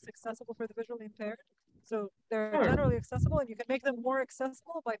video links accessible for the visually impaired? So they're generally accessible, and you can make them more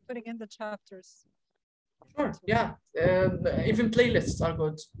accessible by putting in the chapters. Sure. Yeah. Even playlists are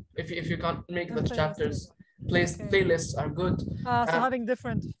good. If you can't make the chapters, playlists are good. So having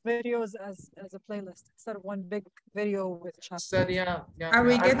different videos as a playlist instead of one big video with chapters. Are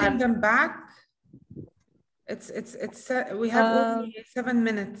we getting them back? We have only 7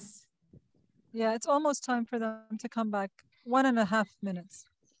 minutes. Yeah, it's almost time for them to come back. 1.5 minutes.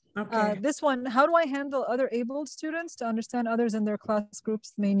 Okay. This one, how do I handle other abled students to understand others in their class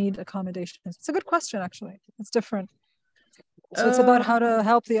groups may need accommodations? It's a good question, actually. It's different. So it's about how to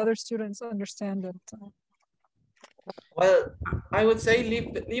help the other students understand it. Well, I would say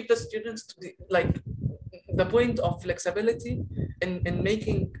leave the students to the point of flexibility in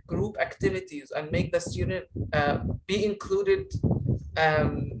making group activities, and make the student be included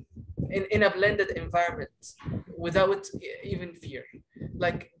in a blended environment without even fear.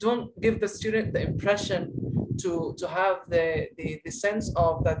 Like, don't give the student the impression to have the sense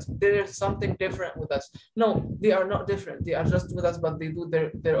of that there's something different with us. No, they are not different. They are just with us, but they do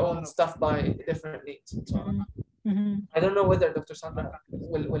their own stuff by different needs and so on. I don't know whether Dr. Sandra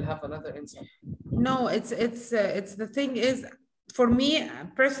will have another insight. No, it's the thing is, for me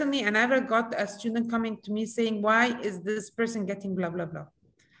personally, I never got a student coming to me saying, why is this person getting blah, blah, blah.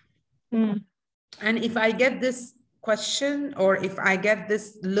 And if I get this question, or if I get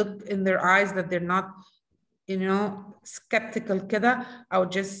this look in their eyes that they're not, skeptical kida, I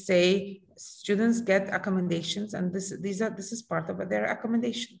would just say students get accommodations, and this is part of their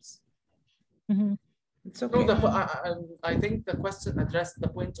accommodations. It's okay. No, I think the question addressed the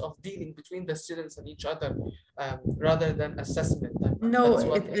point of dealing between the students and each other, rather than assessment. No,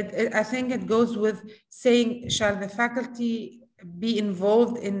 I think it goes with saying, shall the faculty be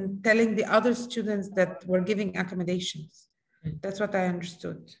involved in telling the other students that we're giving accommodations? That's what I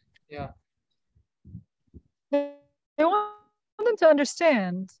understood. Yeah. They want them to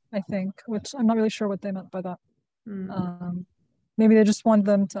understand, I think, which I'm not really sure what they meant by that. Maybe they just want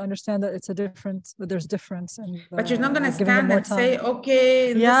them to understand that it's a difference, that there's difference. But you're not going to stand and say,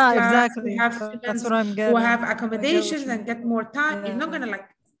 okay, in this class, exactly. We have students who have accommodations and get more time. You're not going to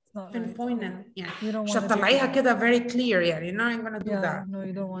pinpoint and شطلعيها كده very clear. You're not going to do that. No,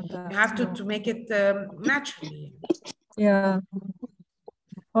 you don't want that. You have to make it naturally. Yeah.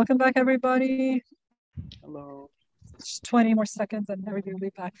 Welcome back, everybody. Hello. Just 20 more seconds and everybody will be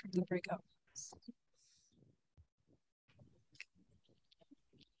back from the breakout.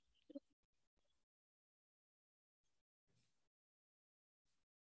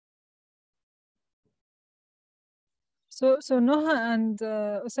 So Noha and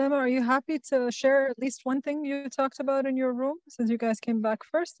Osama, are you happy to share at least one thing you talked about in your room, since you guys came back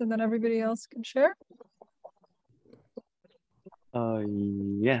first, and then everybody else can share?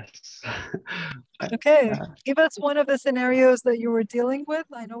 Yes. Okay, give us one of the scenarios that you were dealing with.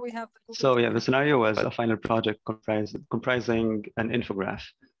 I know we have. So yeah, the scenario was a final project comprising an infograph.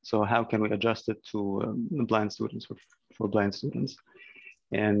 So how can we adjust it to blind students, for blind students?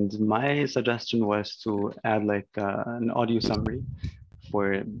 And my suggestion was to add like an audio summary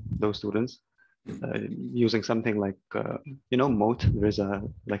for those students, using something like Mote. There's a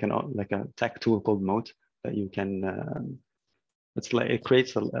tech tool called Mote that you can it's like it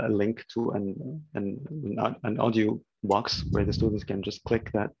creates a link to an audio box where the students can just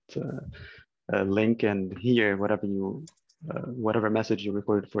click that link and hear whatever message you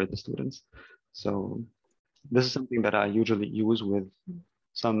recorded for the students. So this is something that I usually use with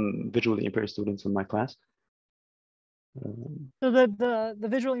some visually impaired students in my class. So the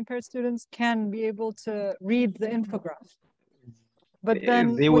visually impaired students can be able to read the infograph, but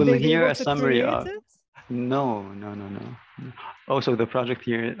then they would will they be hear able a to summary create of it? No. Oh, so the project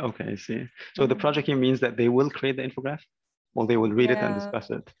here, okay, I see. So the project here means that they will create the infograph, or they will read it and discuss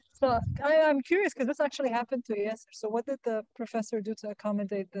it. So I'm curious because this actually happened to Yasser. So what did the professor do to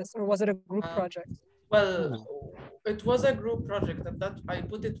accommodate this, or was it a group project? Well, it was a group project, and that I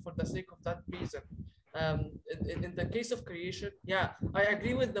put it for the sake of that reason. In the case of creation, yeah, I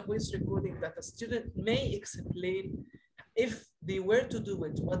agree with the voice recording that a student may explain if they were to do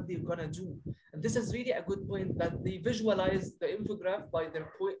it, what they're gonna do. And this is really a good point, that they visualize the infograph by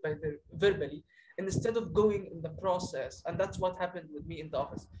their verbally, instead of going in the process. And that's what happened with me in the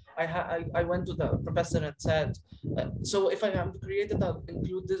office. I went to the professor and said, so if I am created, I'll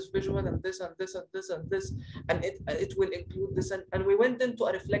include this visual and this and this and this and this, and it will include this. And we went into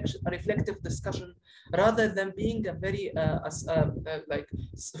a reflective discussion rather than being a very like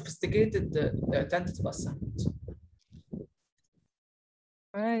sophisticated tentative assignment.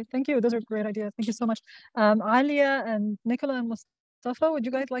 All right, thank you. Those are great ideas. Thank you so much. Alia and Nicola and Mustafa, would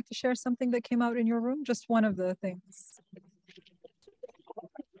you guys like to share something that came out in your room? Just one of the things.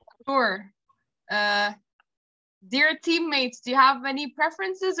 Sure. Dear teammates, do you have any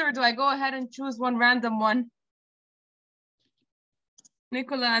preferences, or do I go ahead and choose one random one?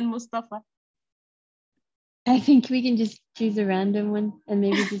 Nicola and Mustafa. I think we can just choose a random one and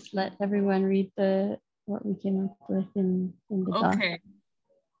maybe just let everyone read what we came up with in the doc.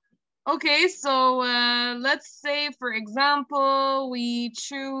 Okay, so let's say, for example, we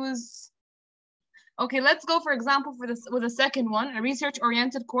choose. Okay, let's go, for example, with the second one. A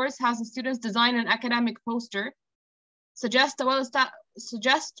research-oriented course has the students design an academic poster, suggest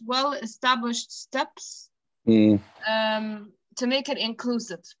well-established steps to make it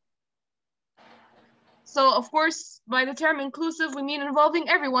inclusive. So, of course, by the term inclusive, we mean involving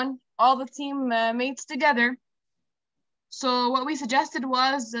everyone, all the teammates together. So what we suggested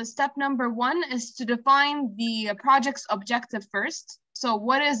was step number 1 is to define the project's objective first. So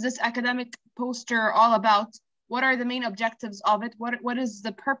what is this academic poster all about? What are the main objectives of it? What is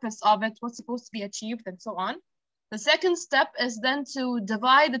the purpose of it? What's supposed to be achieved, and so on. The second step is then to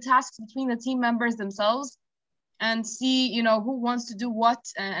divide the tasks between the team members themselves and see, who wants to do what,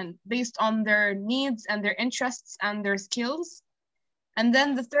 and based on their needs and their interests and their skills. And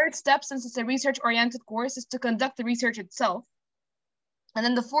then the third step, since it's a research-oriented course, is to conduct the research itself. And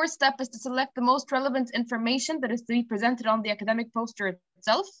then the fourth step is to select the most relevant information that is to be presented on the academic poster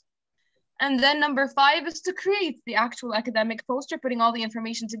itself. And then number 5 is to create the actual academic poster, putting all the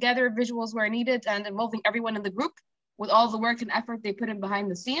information together, visuals where needed, and involving everyone in the group with all the work and effort they put in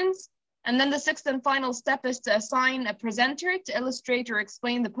behind the scenes. And then the 6th and final step is to assign a presenter to illustrate or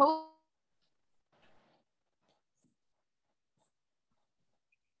explain the poster.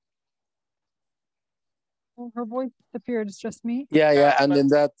 Her voice appeared. It's just me. Yeah. And in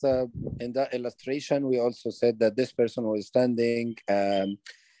that illustration, we also said that this person who is standing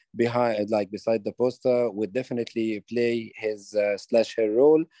beside the poster would definitely play his / her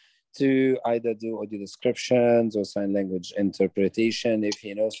role to either do audio descriptions or sign language interpretation if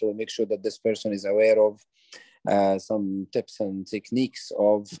he knows. So make sure that this person is aware of some tips and techniques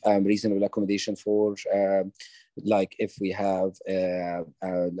of reasonable accommodation for like if we have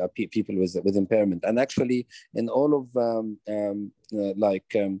people with impairment. And actually in all of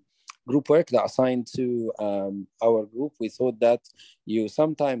group work that assigned to our group, we thought that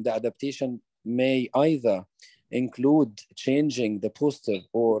sometimes the adaptation may either include changing the poster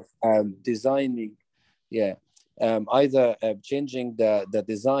or designing, either changing the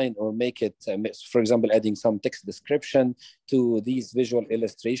design or make it, for example, adding some text description to these visual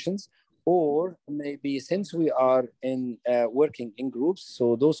illustrations, or maybe since we are working in groups,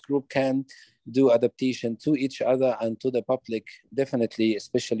 so those groups can do adaptation to each other and to the public, definitely,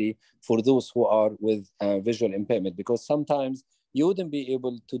 especially for those who are with visual impairment, because sometimes you wouldn't be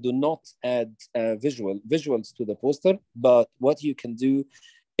able to not add visuals to the poster, but what you can do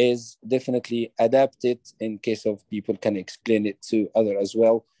is definitely adapt it in case of people can explain it to others as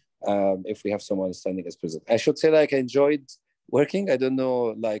well, if we have someone standing as present. I should say, I enjoyed working. I don't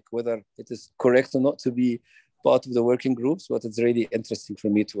know whether it is correct or not to be part of the working groups, but it's really interesting for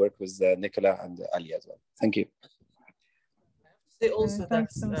me to work with Nicola and Ali as well. Thank you. say also that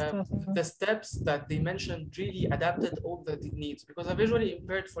Thanks, Mustafa. the steps that they mentioned really adapted all the needs, because a visually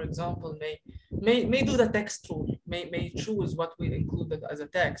impaired, for example, may do the text rule, may choose what we included as a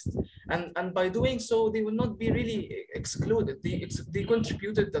text, and by doing so, they will not be really excluded. They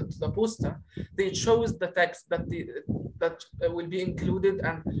contributed to the poster. They chose the text that will be included,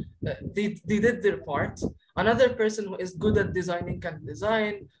 and they did their part. Another person who is good at designing can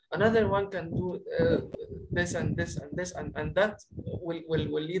design. Another one can do this and this and this, and that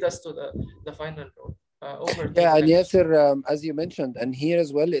will lead us to the final role. Yeah, and Yasser, as you mentioned, and here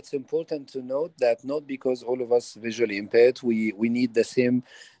as well, it's important to note that not because all of us visually impaired, we need the same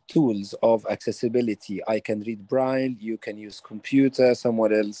tools of accessibility. I can read Braille, you can use computer,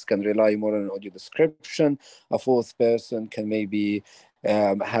 someone else can rely more on audio description, a fourth person can maybe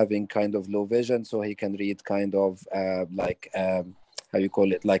having kind of low vision, so he can read kind of how you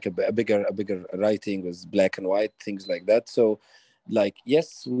call it, like a bigger writing with black and white, things like that. So like,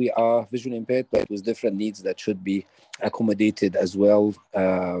 yes, we are visually impaired, but with different needs that should be accommodated as well.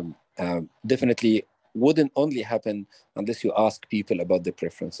 Definitely wouldn't only happen unless you ask people about their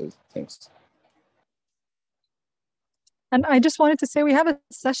preferences. Thanks. And I just wanted to say we have a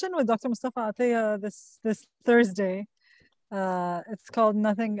session with Dr. Mustafa Atiyah this Thursday. It's called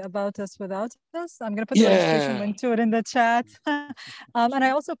Nothing About Us Without Us. I'm going to put the registration link to it in the chat. And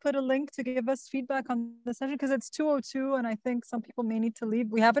I also put a link to give us feedback on the session because it's 2:02 and I think some people may need to leave.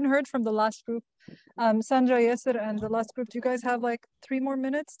 We haven't heard from the last group. Sandra, Yasser, and the last group. Do you guys have like 3 more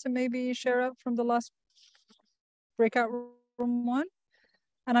minutes to maybe share out from the last breakout room 1?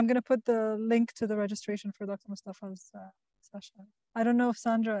 And I'm going to put the link to the registration for Dr. Mustafa's session. I don't know if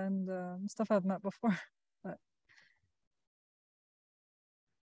Sandra and Mustafa have met before, but.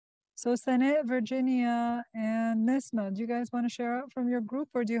 So Saneh, Virginia, and Nisma, do you guys want to share out from your group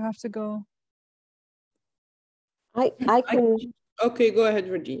or do you have to go? I can. Okay, go ahead,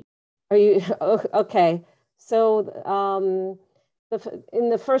 Virginia. Are you okay? So in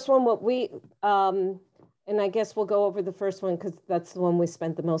the first one, what we and I guess we'll go over the first one because that's the one we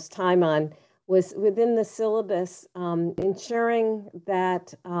spent the most time on, was within the syllabus, ensuring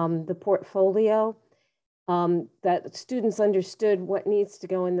that the portfolio, that students understood what needs to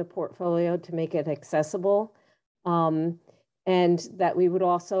go in the portfolio to make it accessible, and that we would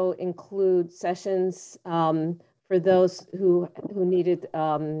also include sessions for those who needed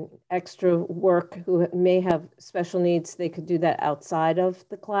extra work, who may have special needs. They could do that outside of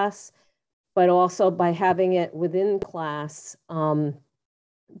the class, but also by having it within class,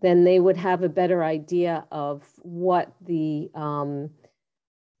 then they would have a better idea of what the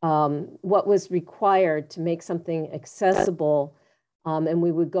what was required to make something accessible, and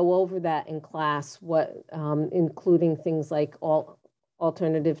we would go over that in class, what including things like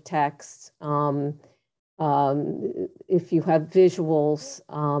alternative text, if you have visuals,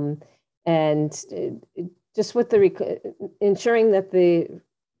 and just with the ensuring that the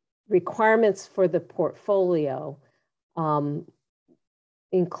requirements for the portfolio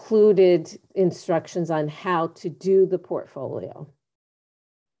included instructions on how to do the portfolio.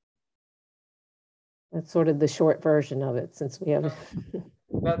 That's sort of the short version of it, since we have.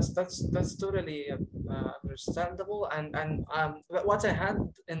 That's totally understandable, and what I had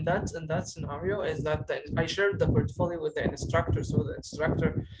in that scenario is that I shared the portfolio with the instructor, so the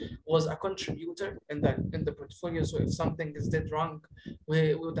instructor was a contributor in the portfolio. So if something is did wrong,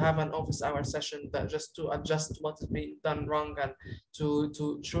 we would have an office hour session that just to adjust what is being done wrong and to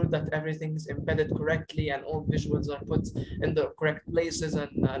ensure that everything is embedded correctly and all visuals are put in the correct places,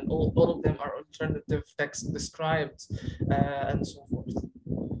 and all of them are alternative text described, and so forth.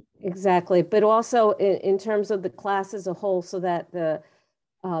 Exactly, but also in terms of the class as a whole, so that the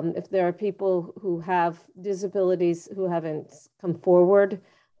if there are people who have disabilities who haven't come forward,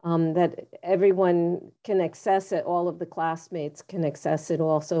 that everyone can access it, all of the classmates can access it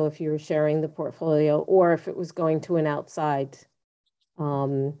also if you're sharing the portfolio, or if it was going to an outside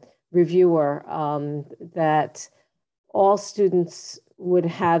reviewer, that all students would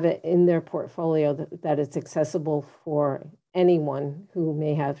have it in their portfolio, that it's accessible for anyone who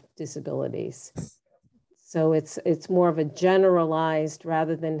may have disabilities. So it's more of a generalized,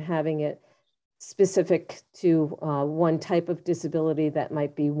 rather than having it specific to one type of disability that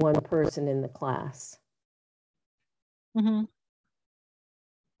might be one person in the class. Mm-hmm.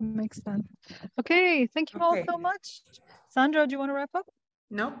 Makes sense. Okay, thank you all so much. Sandra, do you want to wrap up?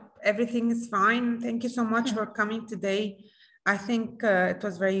 No, everything is fine. Thank you so much for coming today. I think it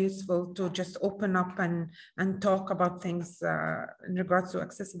was very useful to just open up and talk about things in regards to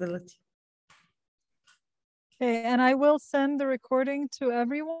accessibility. Okay, and I will send the recording to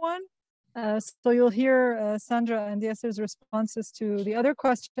everyone. So you'll hear Sandra and Yasser's responses to the other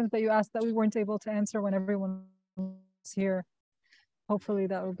questions that you asked that we weren't able to answer when everyone was here. Hopefully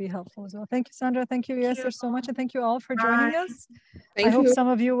that will be helpful as well. Thank you, Sandra. Thank you, Yasser, so much. And thank you all for joining us. I hope some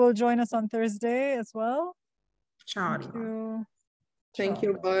of you will join us on Thursday as well. Thank you. Thank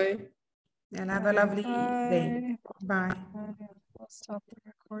you. Bye. And have a lovely day. Bye. We'll stop the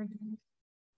recording.